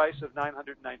full price of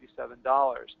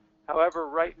 $997. However,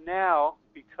 right now,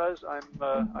 because I'm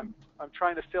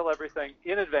trying to fill everything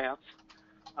in advance,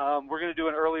 we're going to do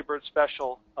an early bird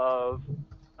special of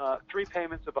 3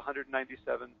 payments of $197.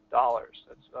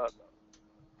 That's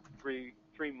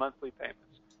three monthly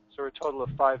payments. So a total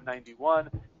of $591.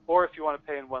 Or if you want to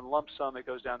pay in one lump sum, it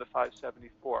goes down to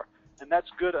 $574. And that's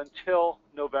good until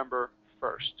November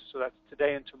 1st. So that's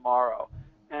today and tomorrow.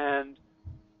 And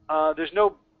there's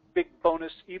no big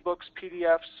bonus ebooks,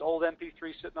 PDFs, old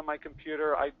MP3 sitting on my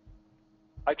computer. I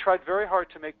tried very hard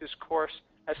to make this course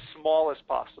as small as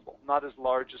possible, not as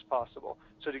large as possible.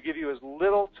 So to give you as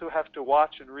little to have to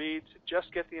watch and read, to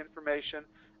just get the information,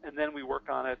 and then we work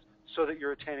on it so that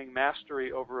you're attaining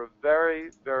mastery over a very,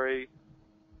 very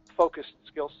focused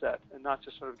skill set and not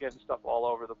just sort of getting stuff all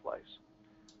over the place.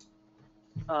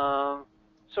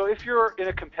 So if you're in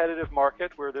a competitive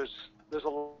market where there's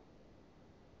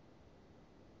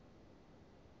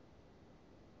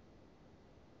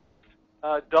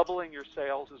a doubling your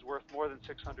sales is worth more than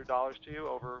 $600 to you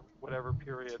over whatever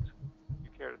period you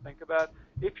care to think about.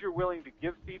 If you're willing to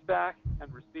give feedback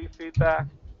and receive feedback,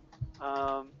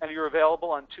 and you're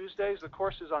available on Tuesdays, the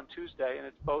course is on Tuesday, and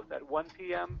it's both at 1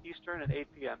 p.m. Eastern and 8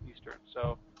 p.m. Eastern.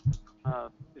 So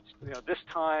it's this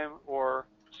time or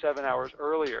 7 hours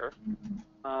earlier.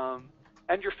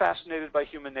 And you're fascinated by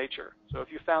human nature. So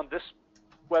if you found this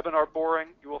webinar boring,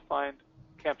 you will find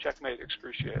Camp Checkmate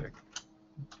excruciating.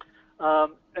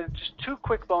 And just 2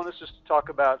 quick bonuses to talk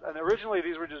about. And originally,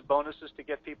 these were just bonuses to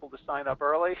get people to sign up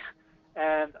early.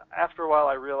 And after a while,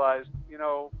 I realized,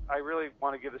 I really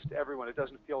want to give this to everyone. It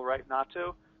doesn't feel right not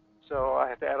to. So I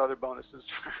have to add other bonuses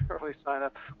for early sign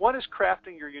up. One is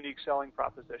crafting your unique selling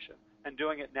proposition and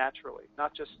doing it naturally,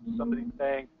 not just somebody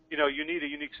saying, you need a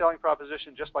unique selling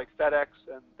proposition just like FedEx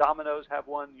and Domino's have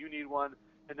one, you need one.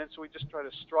 And then so we just try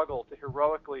to struggle to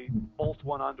heroically bolt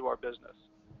one onto our business.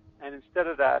 And instead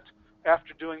of that,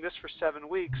 after doing this for 7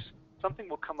 weeks, something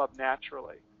will come up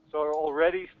naturally. So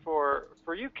already for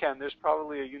you, Ken, there's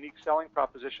probably a unique selling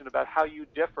proposition about how you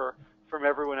differ from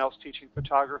everyone else teaching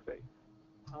photography.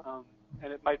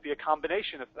 And it might be a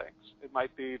combination of things. It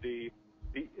might be the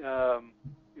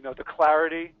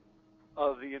clarity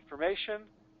of the information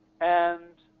and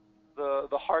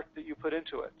the heart that you put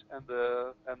into it and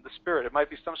the spirit. It might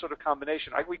be some sort of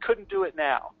combination. We couldn't do it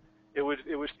now. It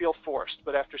would feel forced.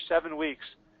 But after 7 weeks,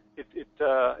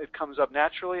 it comes up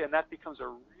naturally, and that becomes a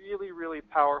really, really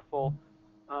powerful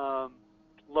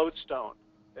lodestone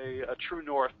a true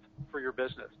north for your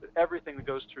business. That everything that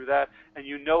goes through that, and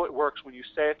you know it works when you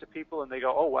say it to people, and they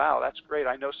go, "Oh wow, that's great.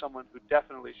 I know someone who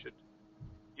definitely should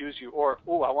use you," or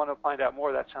 "Oh, I want to find out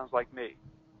more. That sounds like me."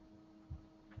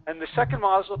 And the second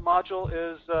module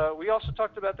is, we also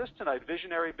talked about this tonight,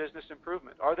 visionary business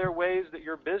improvement. Are there ways that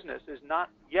your business is not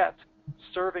yet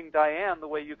serving Diane the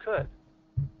way you could?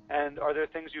 And are there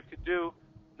things you could do,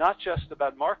 not just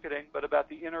about marketing, but about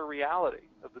the inner reality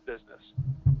of the business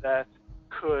that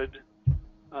could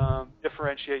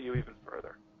differentiate you even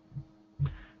further?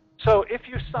 So if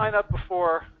you sign up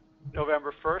before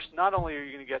November 1st, not only are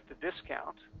you going to get the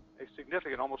discount, a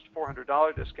significant, almost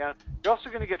 $400 discount, you're also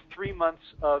going to get 3 months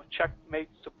of Checkmate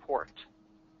support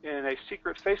in a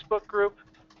secret Facebook group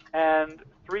and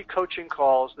 3 coaching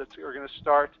calls that are going to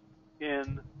start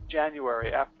in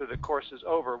January after the course is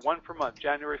over, 1 per month,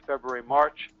 January, February,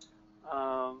 March,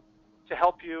 to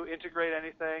help you integrate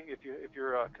anything. If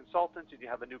you're a consultant and you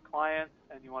have a new client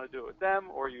and you want to do it with them,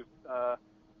 or you've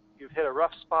hit a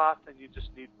rough spot and you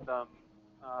just need some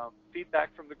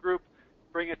feedback from the group,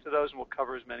 bring it to those and we'll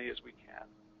cover as many as we can.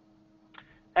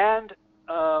 And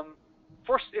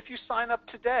first, if you sign up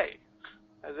today,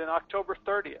 as in October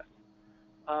 30th,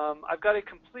 I've got a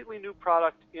completely new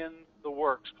product in the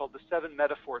works called the 7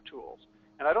 Metaphor Tools.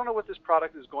 And I don't know what this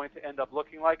product is going to end up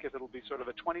looking like, if it'll be sort of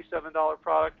a $27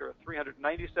 product or a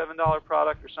 $397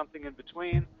 product or something in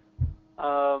between.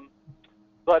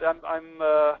 But I'm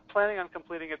planning on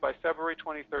completing it by February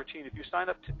 2013. If you sign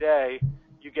up today,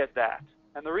 you get that.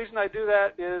 And the reason I do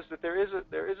that is that there is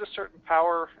a certain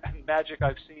power and magic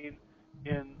I've seen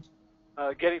in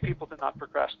getting people to not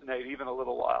procrastinate even a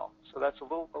little while. So that's a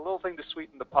little thing to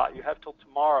sweeten the pot. You have till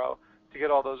tomorrow to get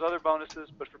all those other bonuses,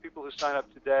 but for people who sign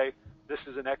up today, this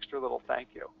is an extra little thank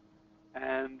you.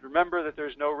 And remember that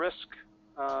there's no risk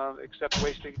except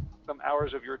wasting some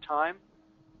hours of your time.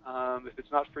 If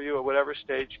it's not for you at whatever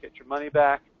stage, get your money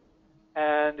back.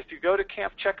 And if you go to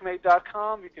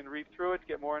campcheckmate.com, you can read through it,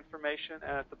 get more information,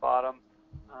 and at the bottom,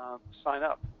 sign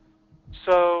up.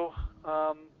 So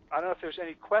I don't know if there's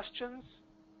any questions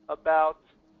about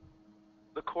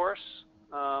the course.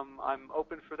 I'm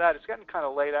open for that. It's getting kind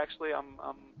of late, actually.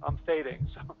 I'm fading,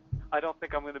 so I don't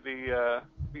think I'm going to be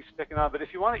sticking on. But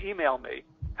if you want to email me,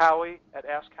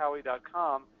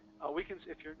 Howie@askhowie.com, we can.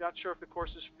 If you're not sure if the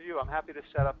course is for you, I'm happy to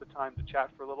set up the time to chat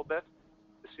for a little bit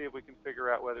to see if we can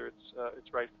figure out whether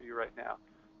it's right for you right now.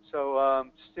 So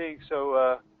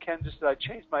Ken just said I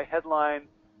changed my headline,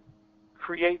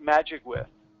 "Create Magic With"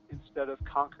 instead of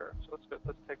 "Conquer." So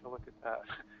let's take a look at that.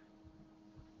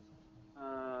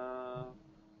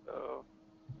 So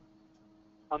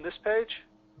on this page?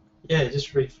 Yeah,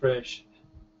 just refresh.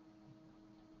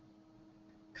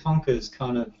 Conquer's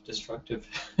kind of destructive.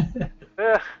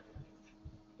 Yeah.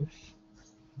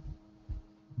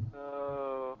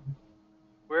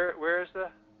 Where is the?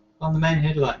 On the main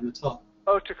headline at the top.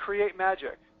 Oh, to create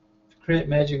magic. To create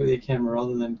magic with your camera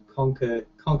rather than conquer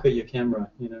your camera,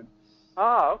 you know.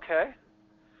 Ah, okay.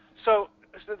 So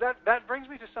that brings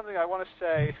me to something I want to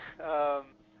say,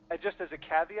 just as a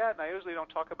caveat, and I usually don't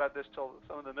talk about this till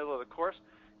some of the middle of the course,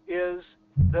 is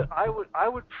that I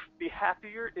would be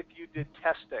happier if you did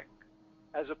testing,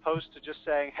 as opposed to just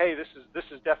saying, hey, this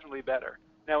is definitely better.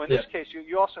 Now, in this case,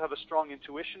 you also have a strong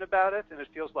intuition about it, and it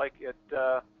feels like it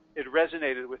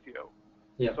resonated with you.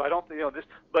 Yeah. So I don't, this,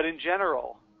 but in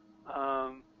general,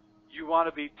 you want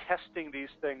to be testing these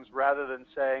things rather than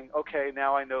saying, okay,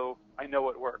 now I know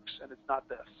what works, and it's not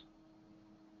this.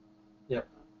 Yep.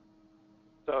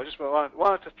 So I just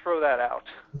wanted to throw that out.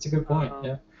 That's a good point.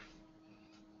 Yeah.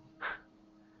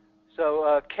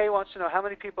 So Kay wants to know, how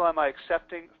many people am I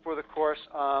accepting for the course?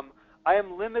 I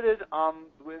am limited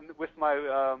with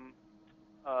my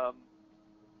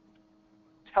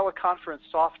teleconference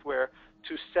software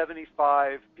to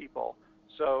 75 people.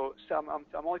 So I'm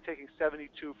only taking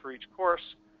 72 for each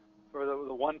course, for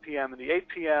the 1 p.m. and the 8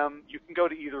 p.m. You can go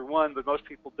to either one, but most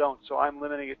people don't. So I'm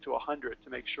limiting it to 100 to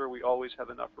make sure we always have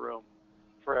enough room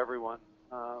for everyone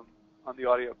on the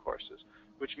audio courses.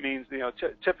 Which means,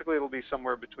 typically it'll be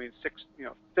somewhere between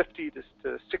 50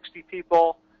 to 60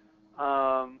 people.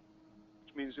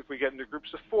 Which means if we get into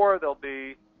groups of 4, there'll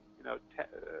be, 10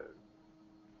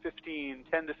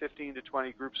 to 15 to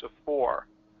 20 groups of 4,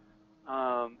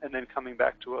 and then coming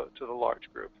back to the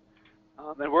large group.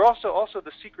 And we're also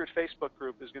the secret Facebook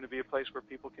group is going to be a place where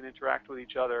people can interact with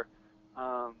each other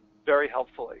very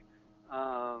helpfully.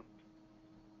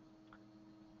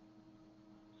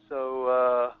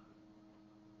 So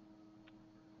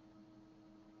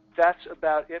that's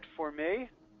about it for me.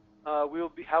 How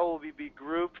will we be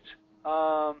grouped?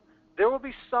 There will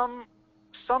be some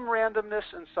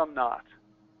randomness and some not.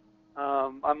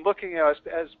 I'm looking at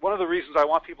as one of the reasons I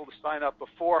want people to sign up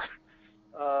before,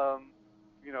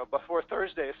 before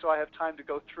Thursday, so I have time to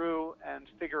go through and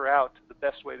figure out the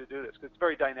best way to do this. 'Cause it's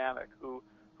very dynamic. Who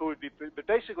would be? But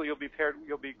basically, you'll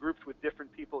be grouped with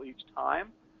different people each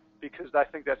time, because I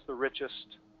think that's the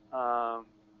richest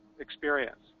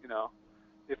experience.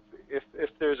 If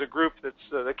there's a group that's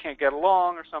that can't get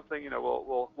along or something,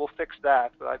 we'll fix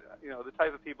that. But the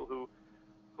type of people who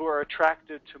are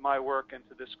attracted to my work and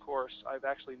to this course, I've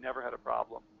actually never had a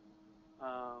problem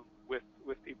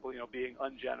with people, being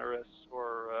ungenerous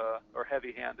or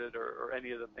heavy-handed or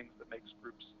any of the things that makes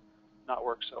groups not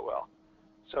work so well.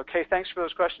 So, Kay, thanks for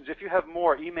those questions. If you have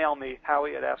more, email me,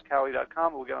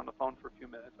 Howie@askhowie.com. We'll get on the phone for a few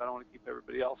minutes. I don't want to keep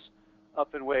everybody else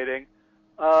up and waiting.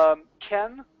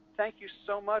 Ken, thank you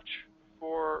so much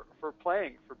for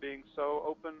playing, for being so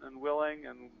open and willing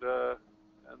and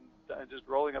just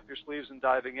rolling up your sleeves and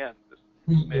diving in.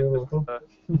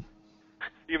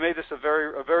 You made this a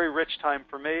very rich time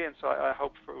for me, and so I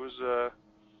hope it was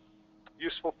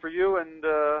useful for you and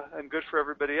good for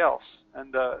everybody else.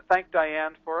 And thank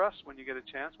Diane for us when you get a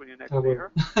chance, when you next see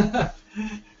her.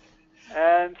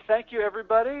 And thank you,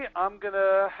 everybody. I'm going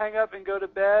to hang up and go to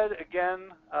bed.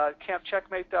 Again,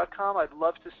 campcheckmate.com. I'd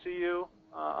love to see you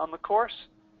on the course.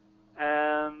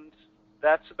 And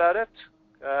that's about it.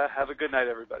 Have a good night,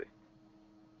 everybody.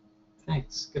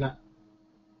 Thanks. Good night.